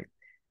 Right.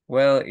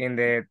 Well, in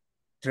the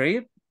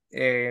trip,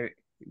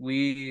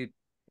 we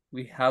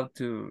have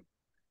to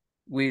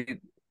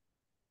we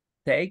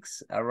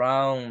takes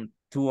around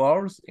 2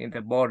 hours in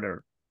the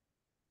border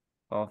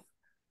of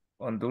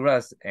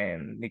Honduras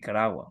and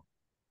Nicaragua.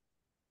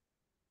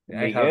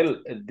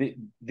 Miguel,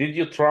 did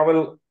you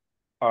travel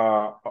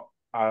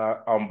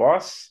on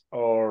bus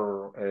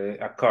or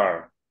a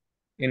car?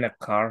 In a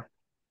car.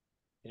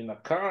 In a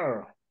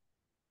car.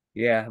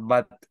 Yeah,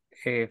 but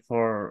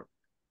for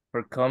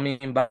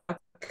coming back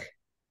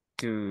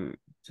to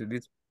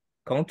this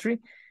country,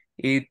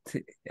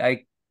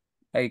 I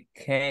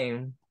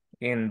came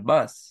in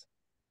bus,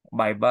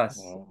 by bus,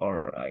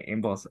 or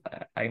in bus,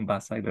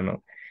 I don't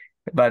know.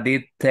 But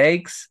it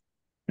takes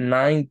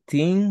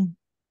 19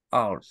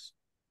 hours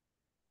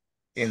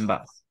in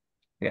bus.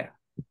 Yeah.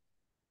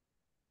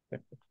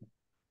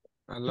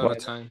 A lot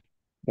of time.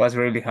 Was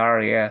really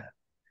hard, yeah.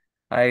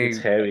 It's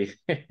heavy.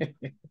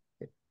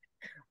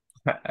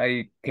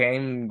 I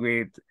came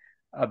with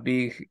a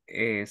big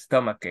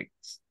stomach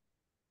aches.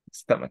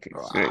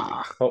 Really.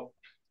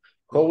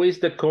 How is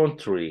the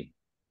country?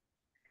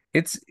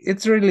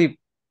 It's really,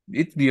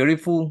 it's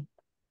beautiful.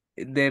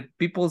 The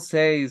people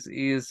say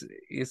is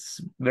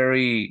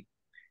very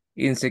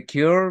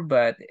insecure,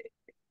 but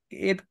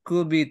it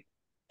could be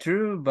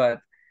true,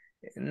 but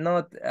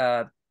not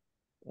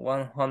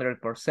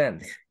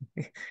 100%.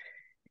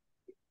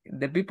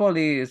 The people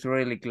is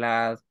really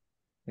glad,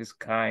 is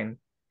kind,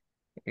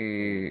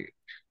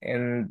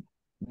 and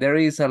there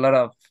is a lot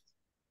of,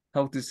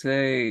 how to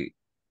say,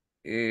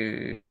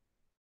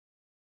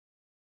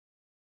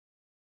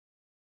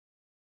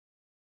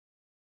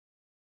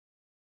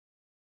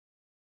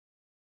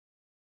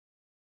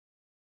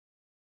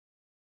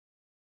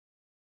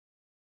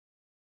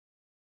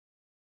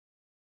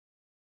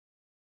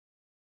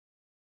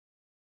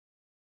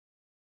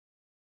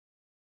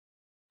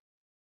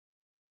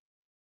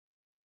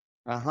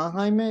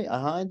 Jaime.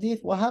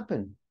 Edith, what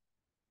happened?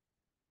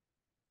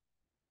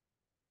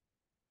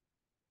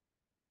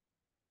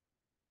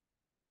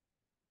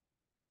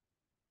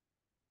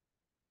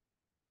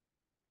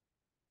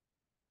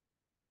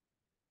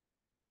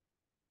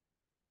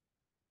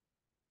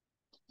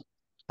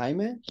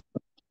 Jaime?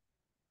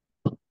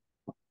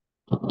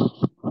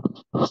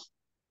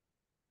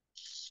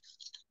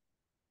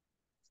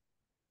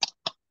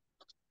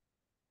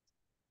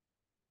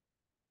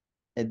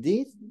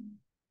 Edith?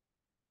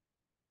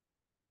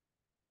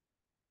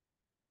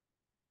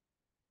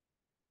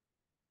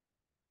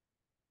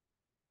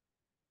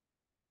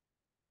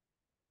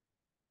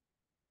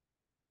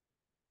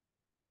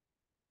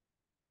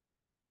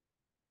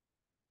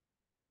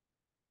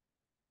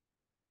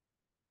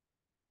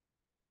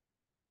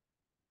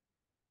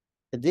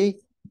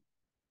 Edith?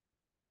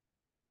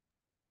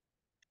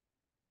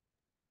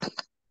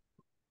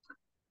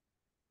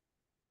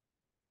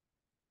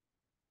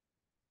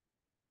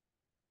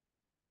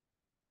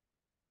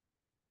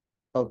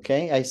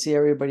 Okay, I see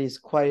everybody's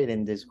quiet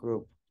in this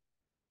group.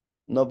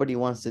 Nobody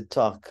wants to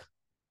talk.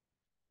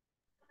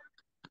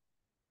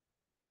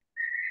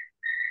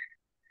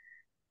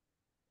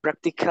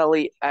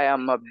 Practically, I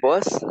am a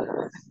boss.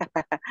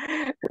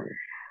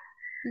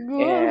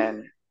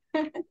 And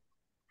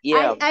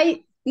yeah.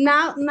 I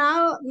now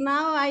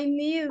I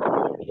need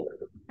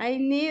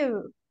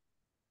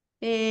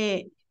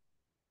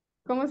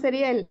 ¿cómo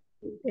sería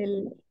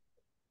el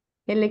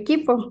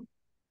equipo?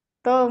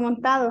 Todo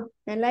montado,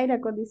 el aire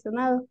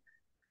acondicionado.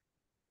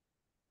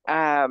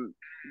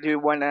 Do you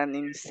want an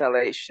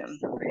installation?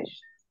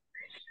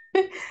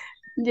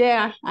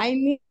 Yeah, I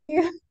need.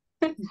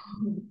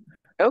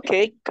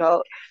 Okay,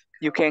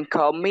 you can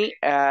call me.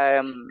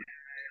 I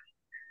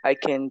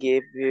can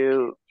give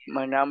you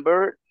my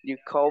number. You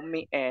call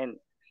me and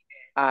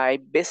I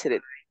visit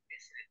it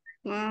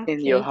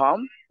in your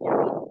home.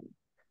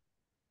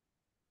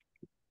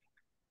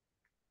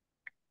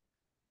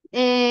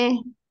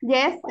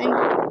 Yes,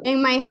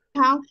 in my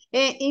house,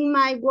 in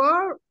my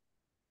work,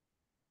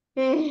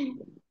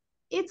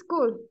 it's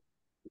good,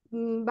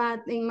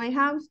 but in my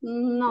house,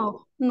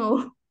 no.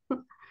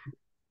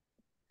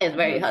 It's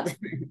very hot,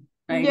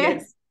 I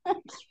Yes.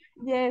 guess.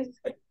 Yes.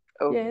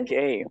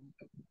 Okay.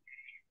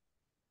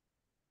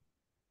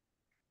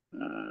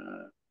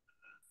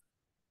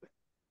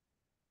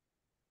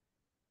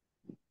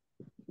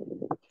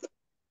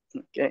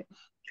 Okay.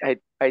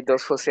 Hay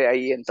dos José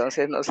ahí,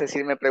 entonces no sé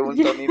si me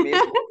pregunto a mí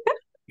mismo.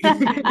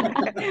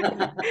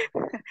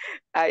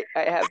 I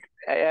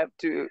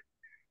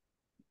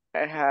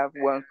have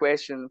one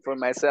question for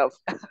myself.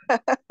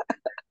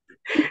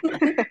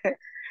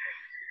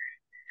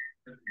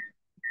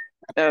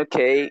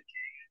 Okay,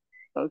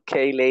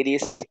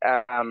 ladies.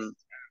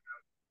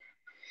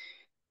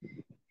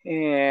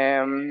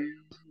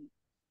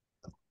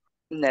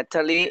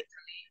 Natalie,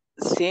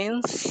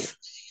 since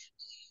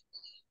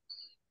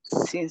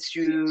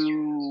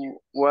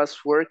you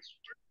was work.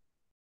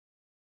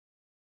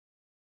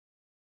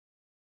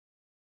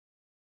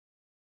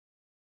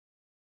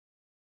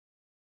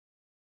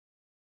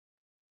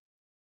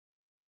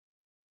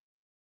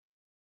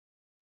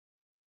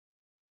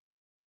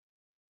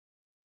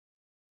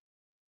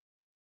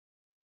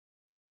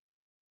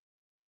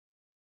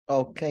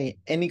 Okay,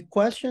 any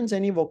questions,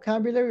 any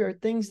vocabulary or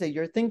things that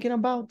you're thinking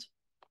about?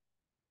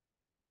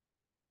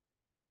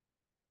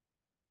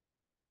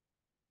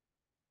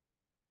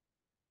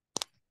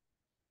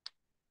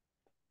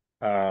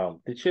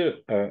 Teacher,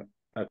 a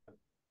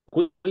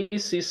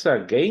quiz is a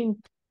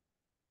game.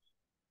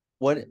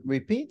 What,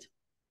 repeat?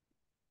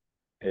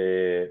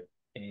 In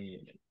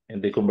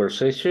the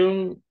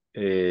conversation,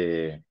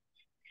 the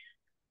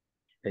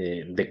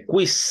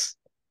quiz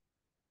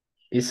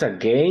is a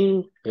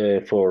game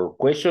for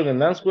question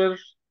and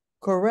answers.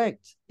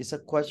 Correct. It's a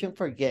question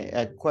for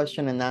a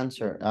question and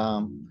answer.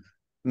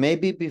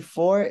 Maybe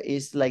before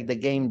is like the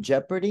game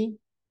Jeopardy.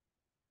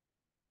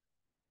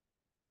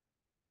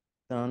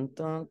 Dun,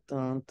 dun,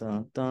 dun,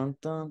 dun, dun,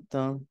 dun,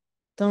 dun,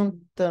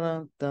 dun,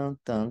 dun, dun,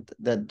 dun.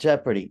 The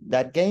Jeopardy,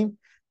 that game,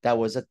 that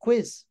was a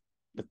quiz,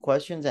 the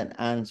questions and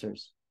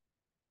answers.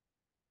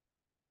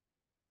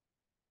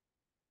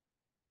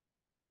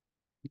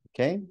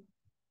 Okay,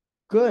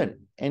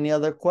 good. Any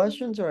other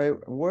questions or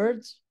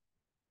words?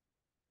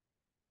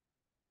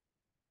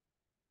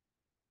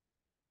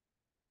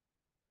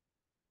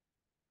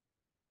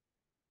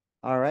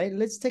 All right,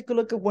 let's take a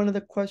look at one of the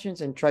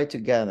questions and try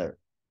together.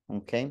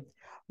 Okay,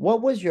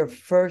 what was your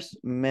first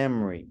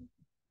memory?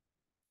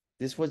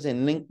 This was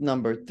in link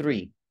number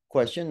 3.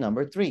 Question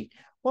number 3.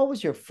 What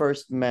was your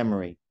first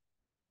memory?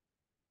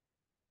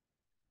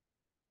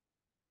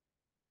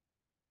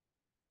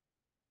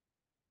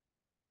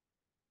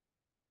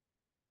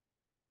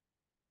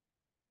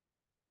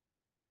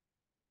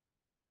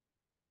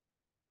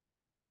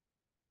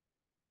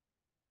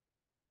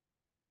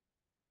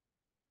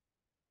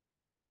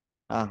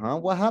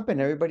 What happened?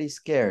 Everybody's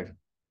scared.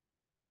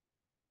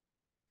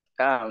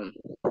 I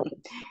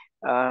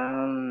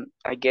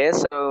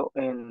guess so.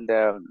 In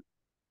the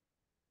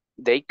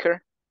daycare,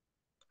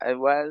 I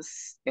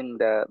was in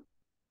the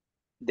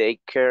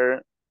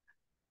daycare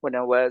when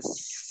I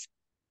was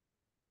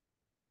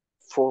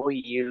 4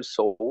 years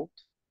old.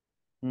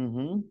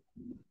 Mm-hmm.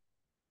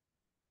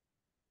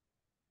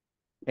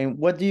 And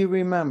what do you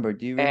remember?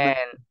 Do you remember?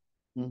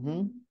 And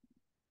mm-hmm.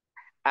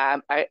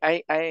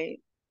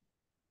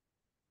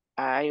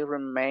 I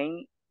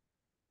remain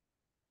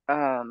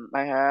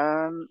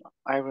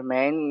I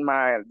remain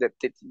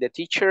the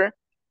teacher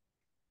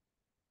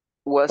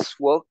was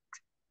walk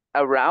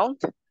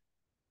around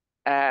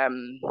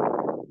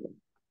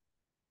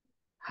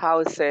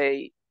how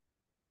say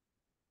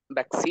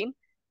vaccine,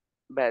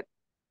 but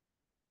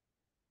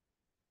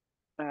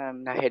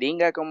la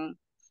jeringa como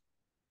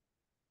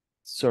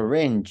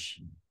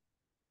syringe.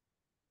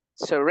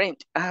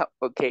 Syringe.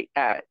 Okay.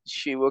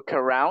 She walk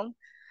around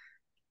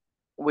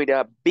with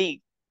a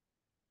big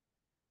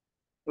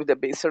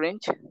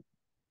syringe,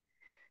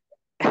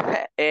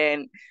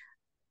 and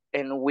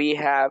we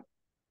have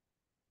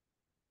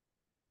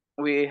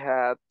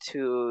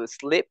to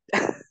sleep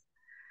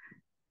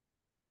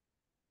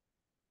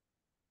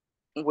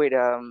with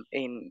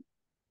in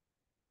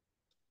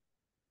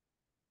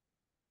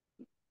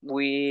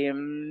we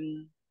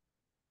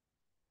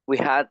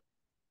had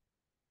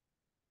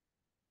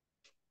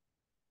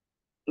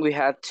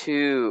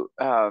to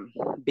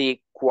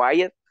be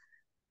quiet,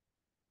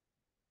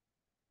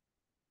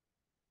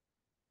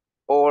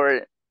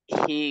 or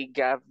he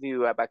gave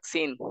you a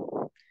vaccine.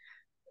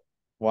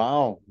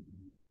 Wow.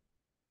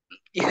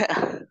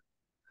 Yeah.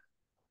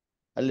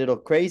 A little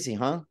crazy,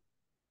 huh?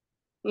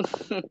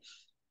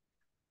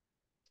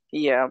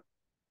 Yeah.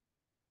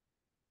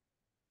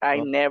 I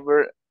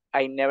never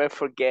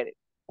forget it.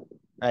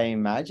 I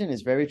imagine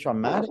it's very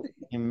traumatic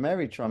and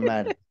very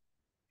traumatic.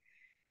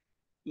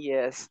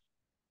 Yes.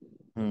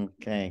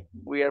 Okay.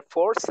 We are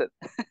forced.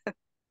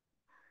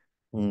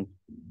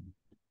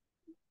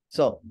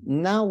 So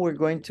now we're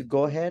going to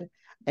go ahead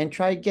and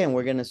try again.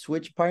 We're going to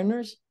switch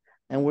partners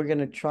and we're going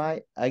to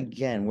try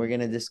again. We're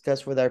going to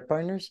discuss with our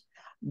partners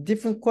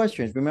different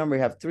questions. Remember,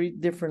 you have 3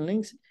 different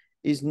links.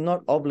 It's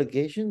not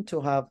obligation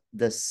to have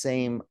the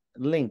same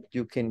link.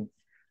 You can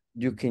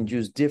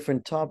use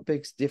different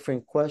topics,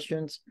 different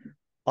questions,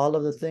 all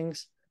of the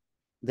things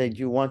that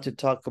you want to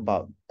talk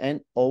about, and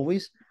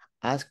always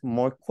ask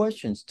more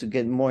questions to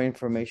get more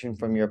information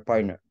from your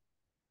partner.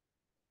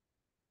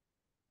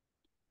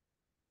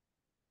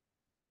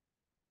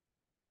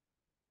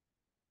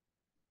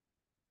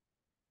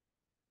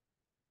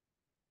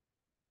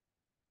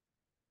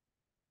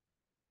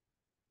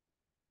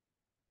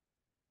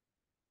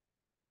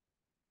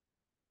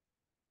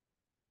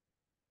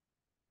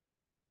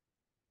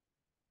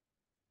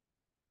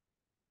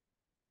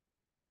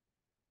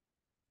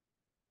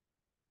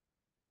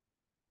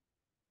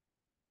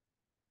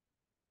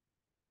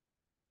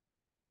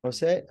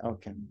 Jose,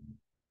 okay.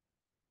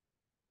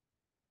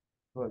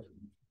 Good.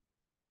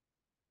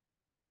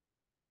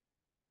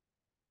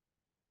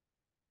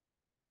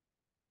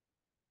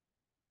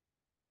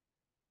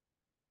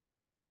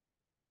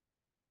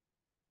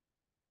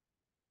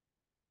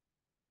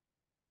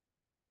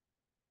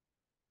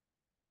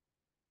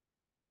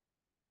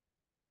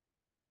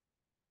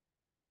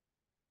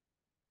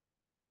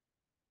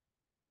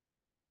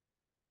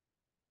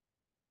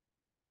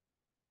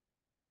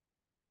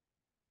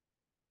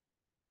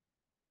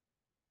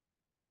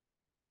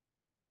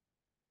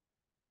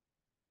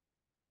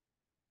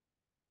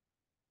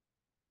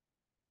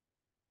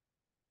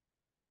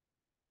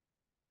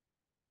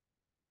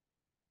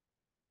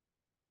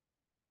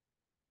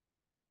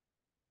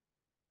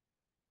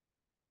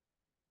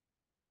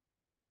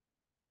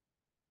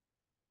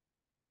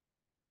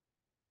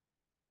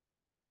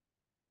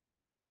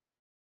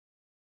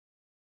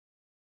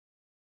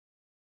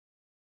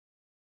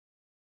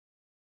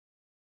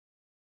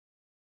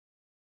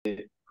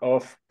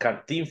 of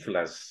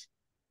Cantinflas.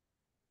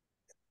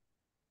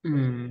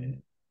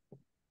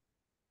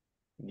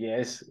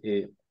 Yes,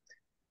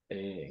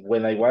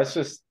 when I was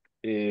as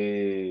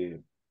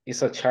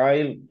a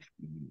child,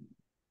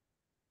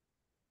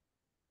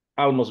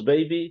 almost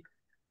baby,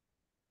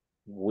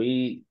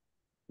 we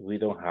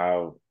don't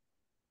have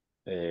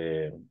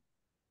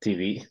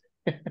TV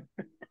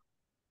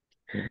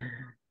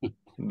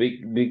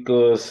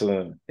because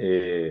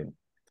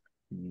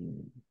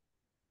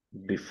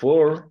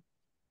before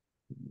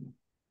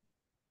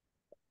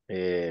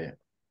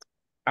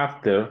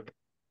after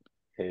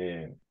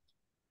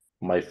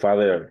my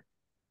father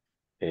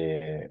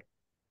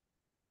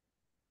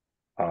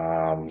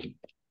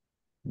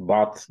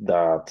bought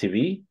the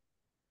TV,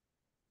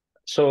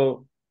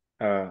 so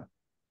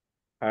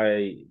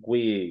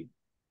we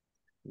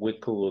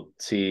could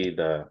see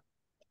the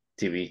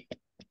TV.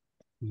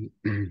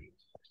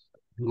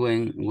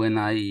 When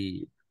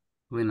I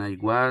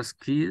was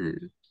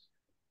kid.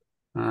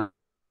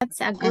 That's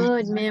a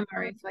good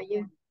memory for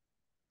you.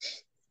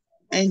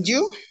 And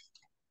you?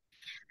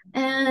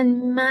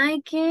 In my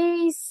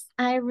case,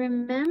 I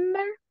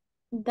remember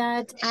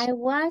that I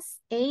was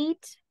 8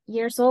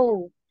 years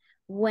old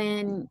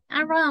when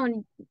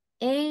around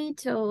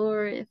 8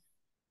 or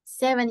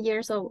 7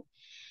 years old.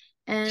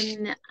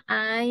 And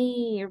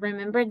I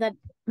remember that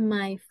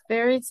my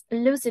first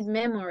lucid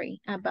memory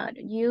about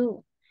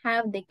you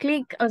have the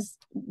click of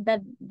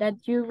that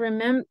you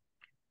remember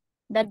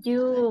that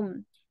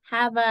you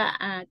have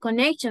a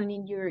connection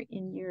in your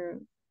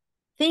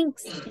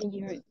things, in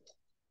your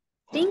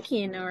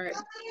thinking or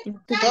in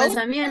tu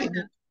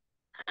pensamiento.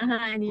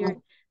 And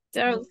your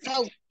throat.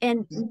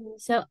 And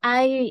so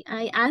I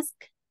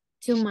asked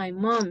to my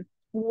mom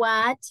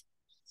what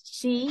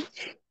she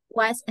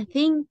was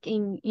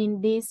thinking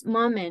in this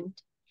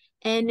moment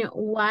and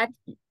what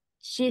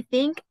she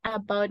think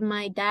about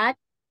my dad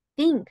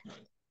think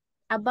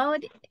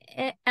about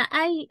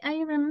I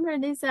remember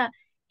this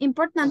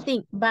important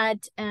thing,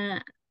 but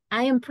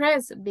I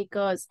impressed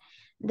because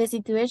the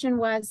situation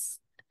was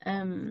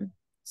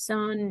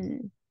so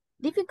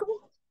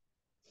difficult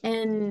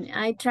and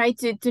I tried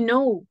to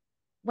know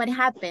what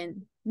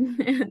happened.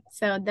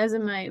 So that's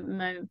my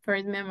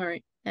first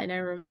memory that I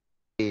remember.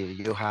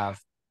 You have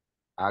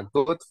a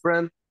good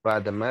friend,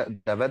 but the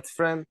best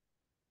friend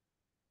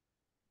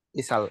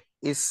is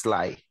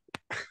like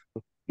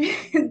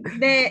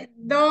They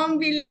don't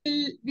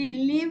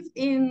believe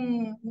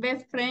in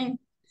best friend.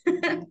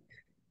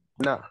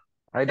 no,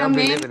 I don't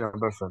believe in a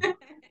person.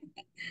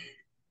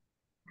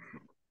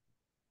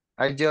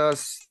 I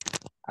just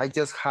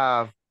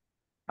have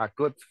a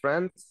good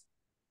friend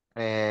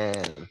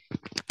and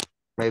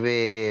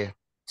maybe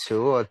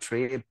 2 or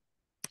 3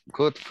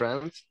 good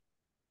friends,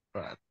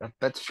 but a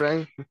best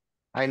friend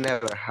I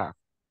never have.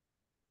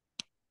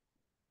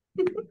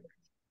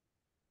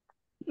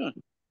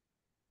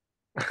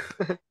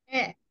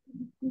 I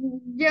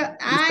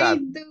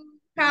do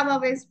have a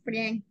best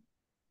friend.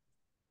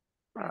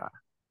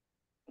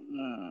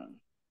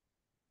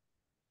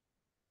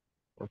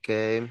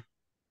 Okay.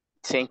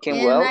 Thinking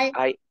And well,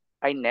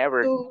 I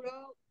never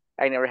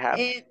have.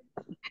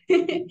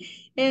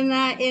 And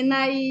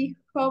I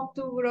hope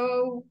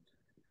to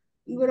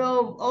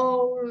grow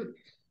old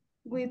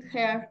with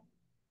her.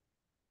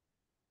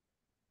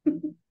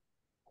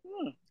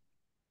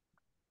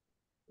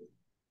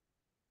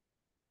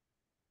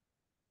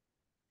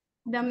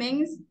 The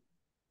names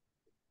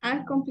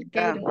are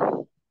complicated.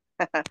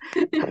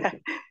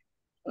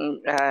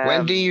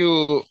 When do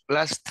you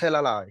last tell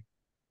a lie?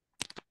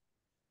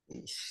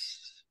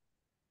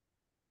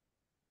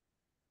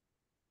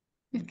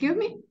 Excuse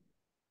me?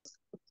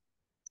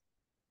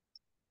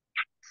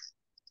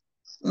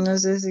 No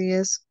sé si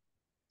es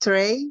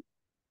trade,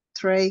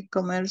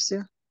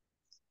 comercio.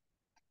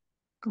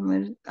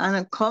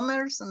 No,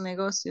 commerce,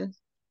 negocios.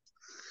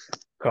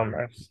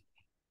 Commerce.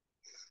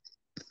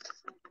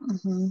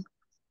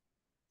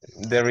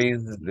 There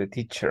is the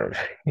teacher.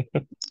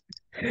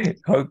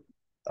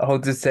 How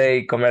to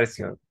say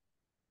comercio?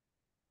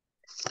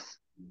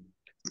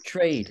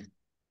 Trade.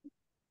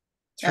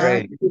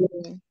 Trade.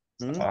 Okay.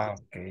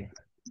 Okay.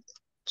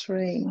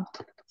 Trade.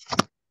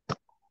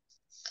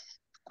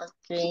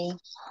 Okay.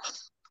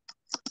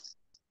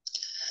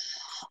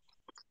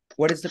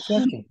 What is the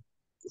question?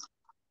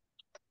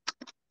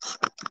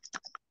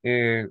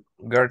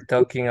 We're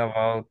talking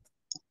about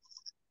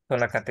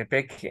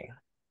Tonacatepeque.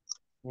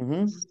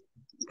 And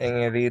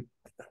Edith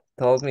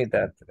told me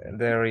that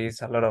there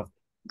is a lot of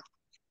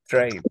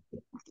trade.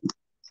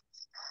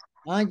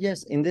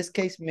 Yes, in this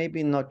case,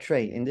 maybe not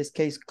trade. In this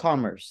case,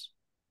 commerce.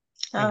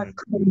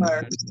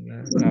 Commerce.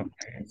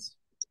 Okay.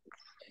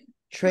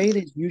 Trade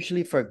is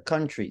usually for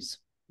countries,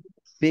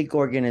 big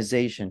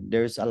organization.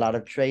 There's a lot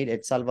of trade.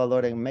 El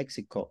Salvador and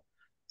Mexico,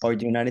 or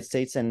the United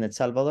States and El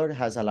Salvador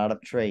has a lot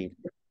of trade.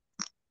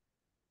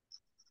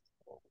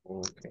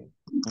 Okay.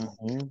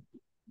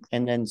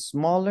 And then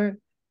smaller,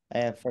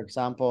 for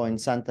example, in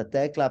Santa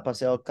Tecla,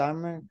 Paseo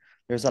Carmen,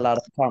 there's a lot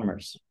of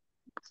commerce.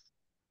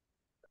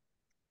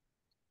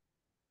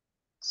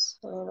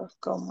 Sort of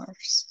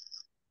commerce.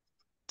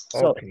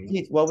 So, Okay.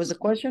 Keith, what was the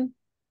question?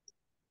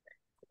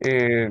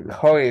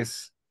 How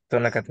is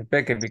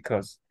Tonacatepeque?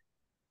 Because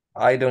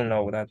I don't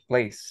know that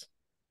place.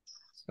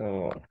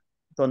 So,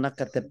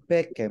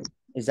 Tonacatepeque.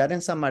 Is that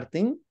in San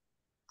Martin?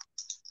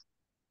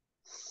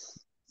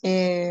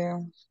 A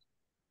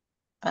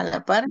la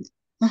par.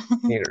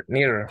 near.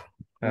 Near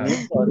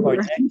or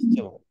next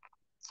to?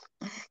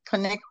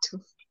 Connect to.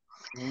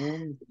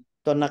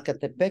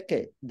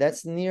 Tonacatepeque.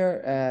 That's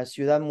near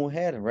Ciudad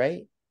Mujer,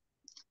 right?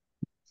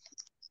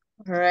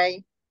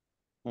 Right.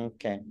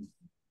 Okay.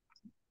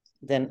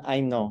 Then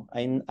I know.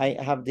 I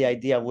have the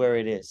idea where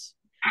it is.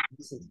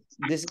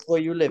 This is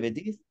where you live,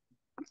 Edith?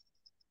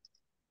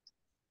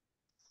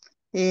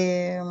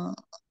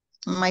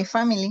 My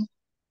family.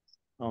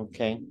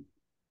 Okay.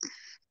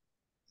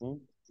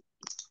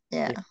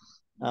 Yeah.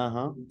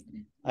 Uh-huh.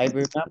 I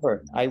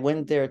remember. I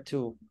went there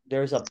too.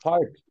 There's a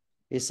park.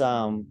 It's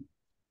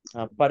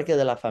Parque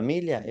de la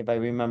Familia, if I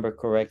remember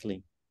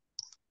correctly.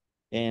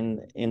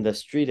 In the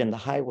street, in the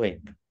highway.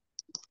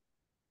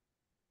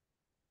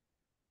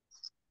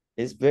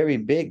 It's very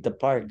big, the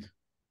park.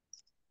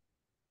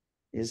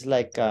 It's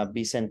like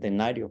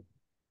Bicentenario.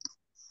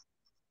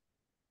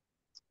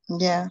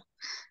 Yeah.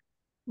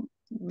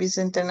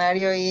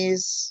 Bicentenario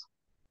is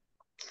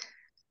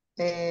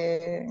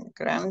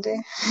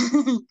grande.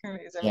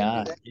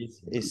 Yeah,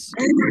 it's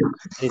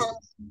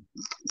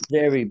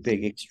very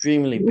big,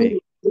 extremely big.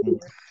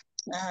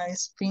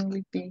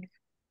 Extremely big.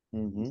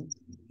 All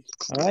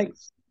right,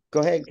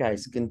 go ahead,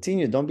 guys.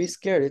 Continue. Don't be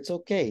scared. It's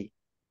okay.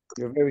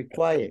 You're very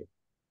quiet.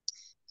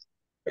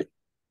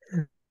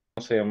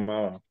 ¿Cómo se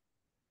llamaba?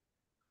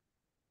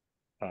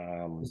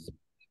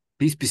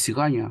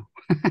 Pispisiganya.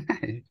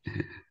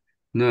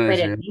 No es.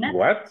 ¿Peregrina?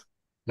 What?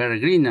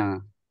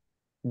 Peregrina.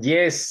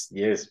 Yes,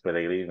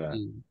 Peregrina.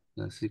 Sí,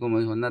 así como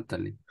dijo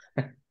Natalie.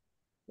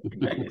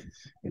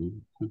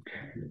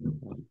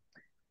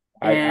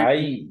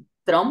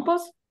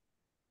 ¿Trompos?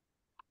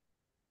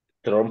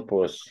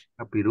 Trompos.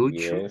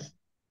 Capirucho. Yes.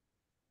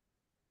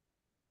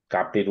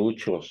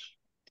 Capiruchos.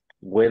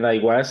 When I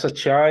was a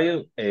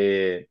child,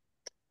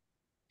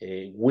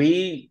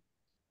 we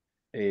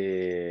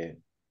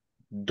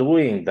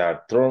doing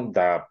the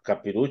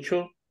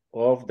capirucho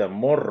of the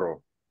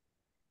morro.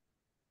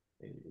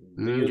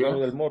 Do you know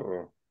del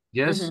morro?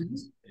 Yes.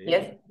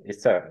 Yes.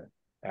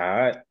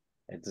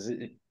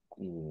 Entonces,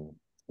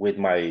 with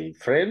my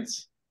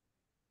friends,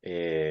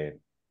 put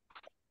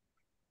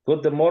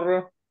the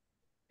morro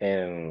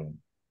and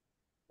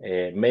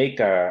make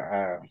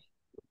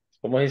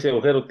 ¿cómo se dice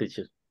agujero,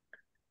 teacher?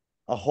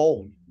 A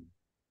hole.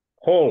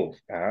 Hole.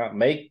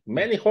 Make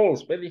many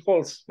holes,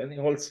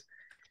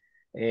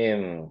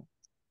 and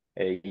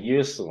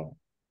use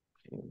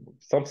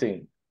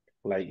something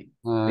like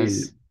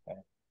this.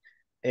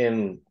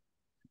 And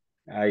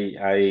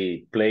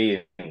I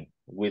play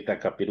with a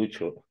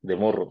capirucho de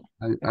morro.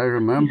 I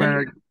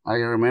remember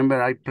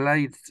I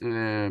played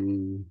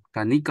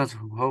canicas.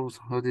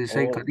 How do you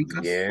say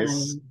canicas?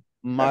 Yes.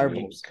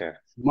 Marbles.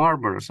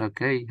 Marbles,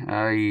 okay.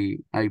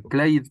 I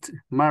played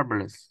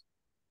marbles.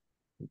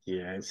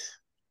 Yes.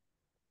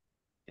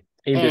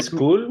 In the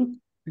school?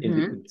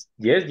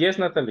 Yes,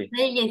 Natalie.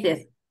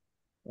 Yes.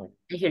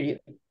 I hear you.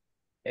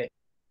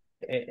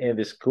 In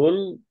the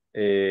school,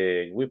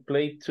 we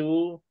play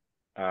too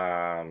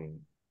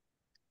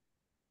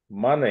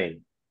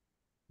money,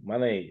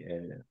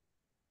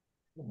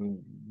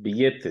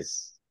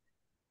 billetes.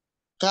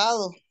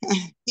 Pescado.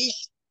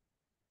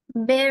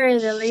 Very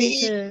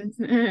delicious.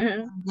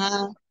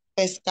 Ajá.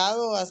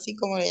 Pescado, así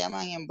como le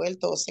llaman,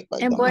 envuelto o seco.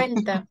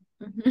 Envuelta.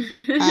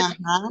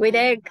 Ajá. With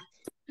egg.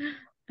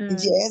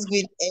 Yes,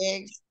 with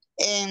eggs.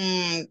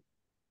 And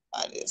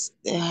what is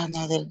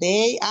another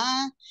day?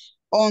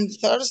 On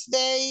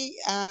Thursday,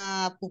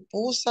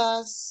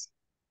 pupusas.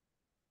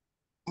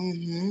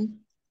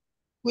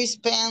 We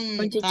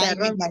spend time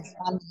with my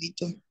family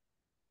too.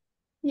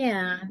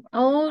 Yeah,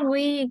 all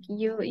week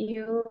you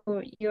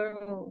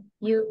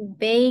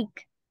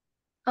bake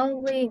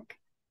all week.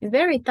 It's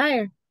very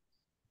tired.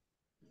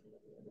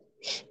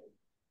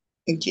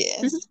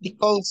 Yes,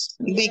 because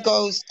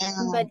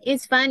but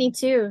it's funny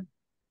too.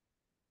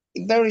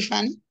 Very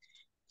funny.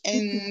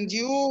 And do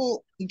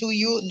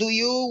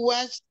you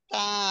watch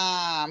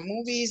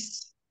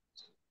movies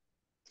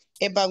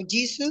about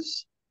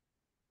Jesus?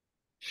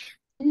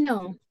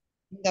 No.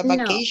 The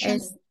vacation?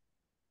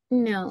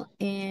 No.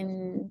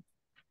 And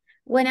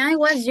when I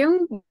was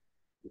young.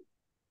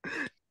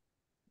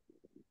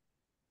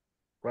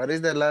 What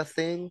is the last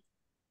thing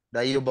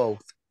that you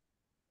bought?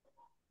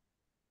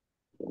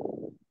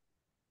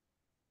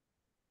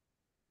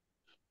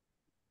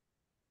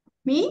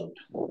 Me?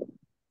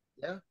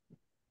 Yeah.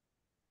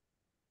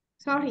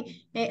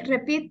 Sorry,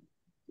 repeat.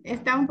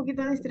 Estaba un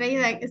poquito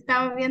distraída.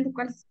 Estaba viendo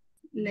cuál es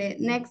the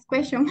next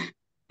question.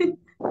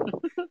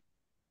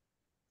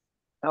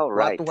 All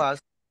right. What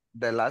was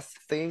the last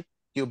thing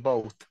you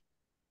bought?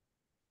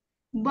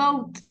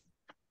 Bought.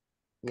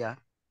 Yeah.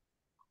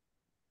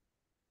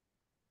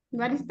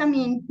 What does that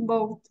mean,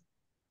 bought?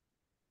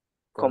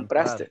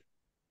 Compraste.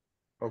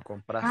 O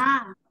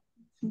compraste.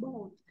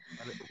 Bought.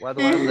 What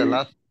was the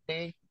last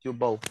thing you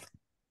bought?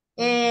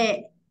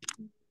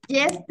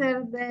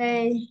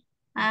 Yesterday,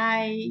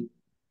 I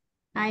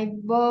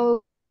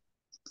bought.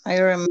 I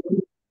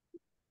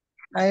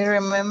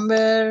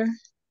remember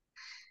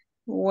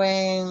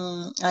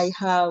when I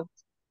have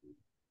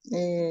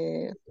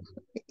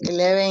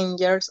 11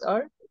 years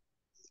old.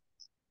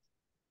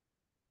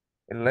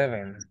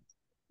 11.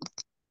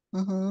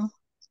 Mm-hmm.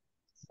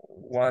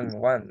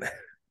 1.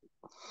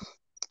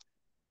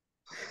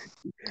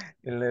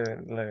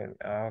 11.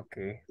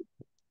 Okay.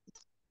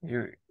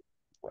 You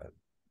what?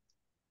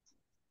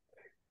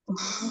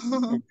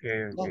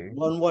 Okay.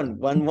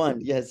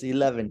 1. Yes,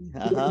 11.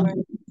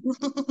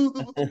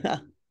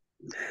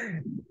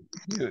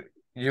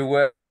 You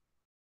were.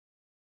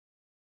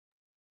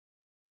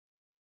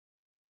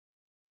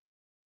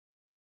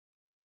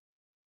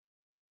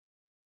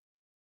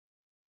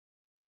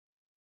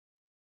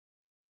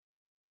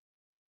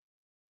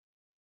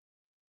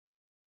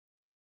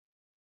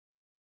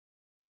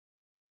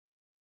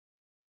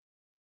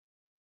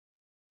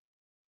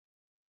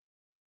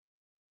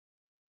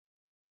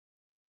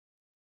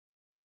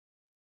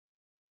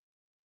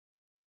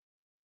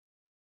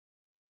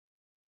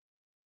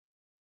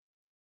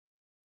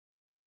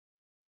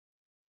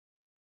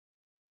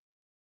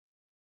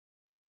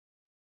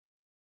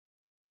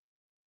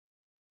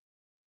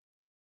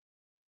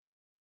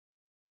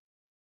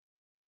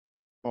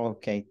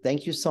 Okay,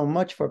 thank you so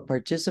much for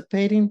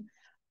participating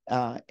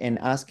and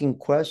asking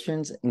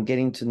questions and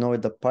getting to know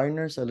the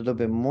partners a little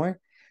bit more.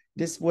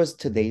 This was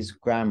today's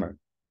grammar,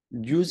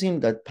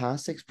 using the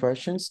past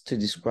expressions to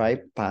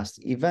describe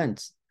past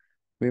events.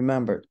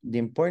 Remember, the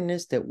important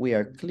is that we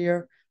are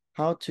clear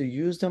how to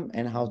use them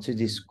and how to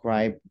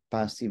describe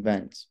past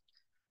events.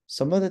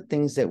 Some of the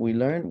things that we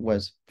learned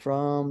was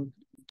from,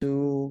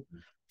 to,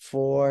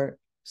 for,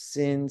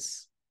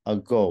 since,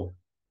 ago.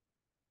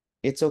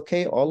 It's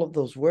okay, all of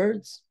those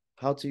words,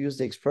 how to use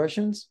the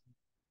expressions.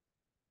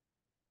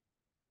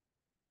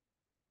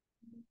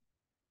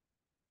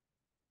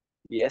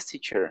 Yes,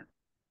 teacher.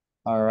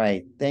 All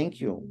right, thank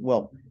you.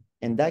 Well,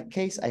 in that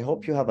case, I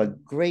hope you have a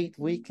great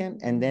weekend,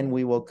 and then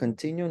we will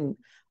continue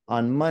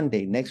on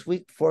Monday. Next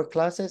week, 4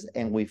 classes,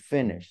 and we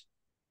finish.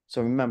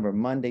 So remember,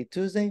 Monday,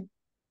 Tuesday,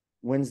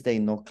 Wednesday,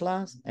 no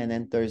class, and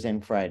then Thursday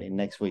and Friday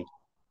next week.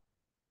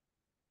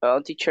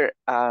 Well, teacher,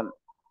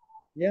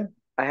 yeah,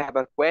 I have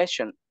a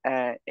question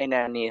and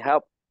I need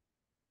help.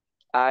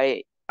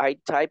 I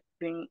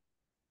typing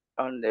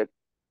on the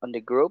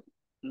group,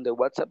 in the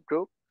WhatsApp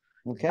group.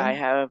 Okay. I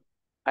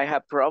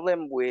have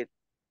problem with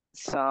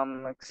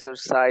some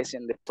exercise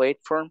in the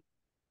platform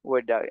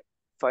with the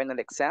final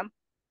exam.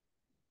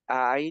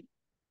 I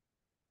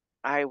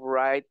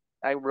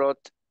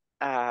wrote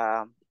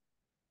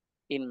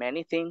in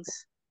many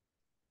things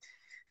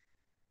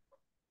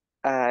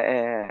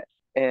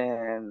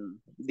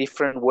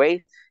different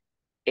ways,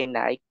 and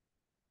I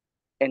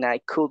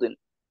couldn't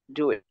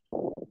do it.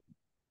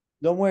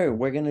 Don't worry,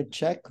 we're gonna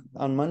check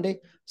on Monday.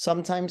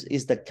 Sometimes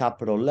it's the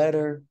capital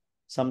letter,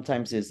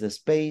 sometimes it's the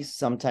space,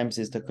 sometimes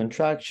it's the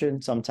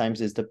contraction,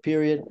 sometimes it's the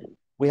period.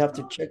 We have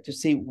to check to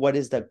see what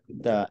is the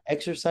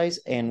exercise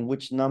and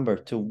which number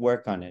to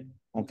work on it,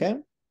 okay?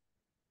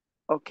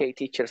 Okay,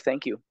 teacher,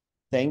 thank you.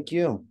 Thank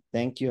you,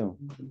 thank you.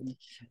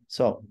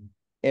 So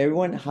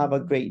everyone have a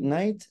great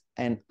night,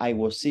 and I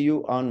will see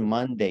you on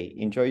Monday.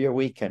 Enjoy your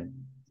weekend.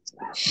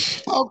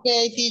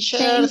 Okay,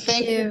 teacher.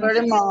 Thank you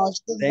very much.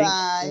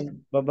 Goodbye.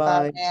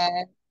 Bye-bye.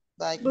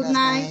 Bye. Good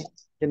night.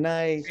 Good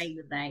night.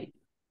 Good night.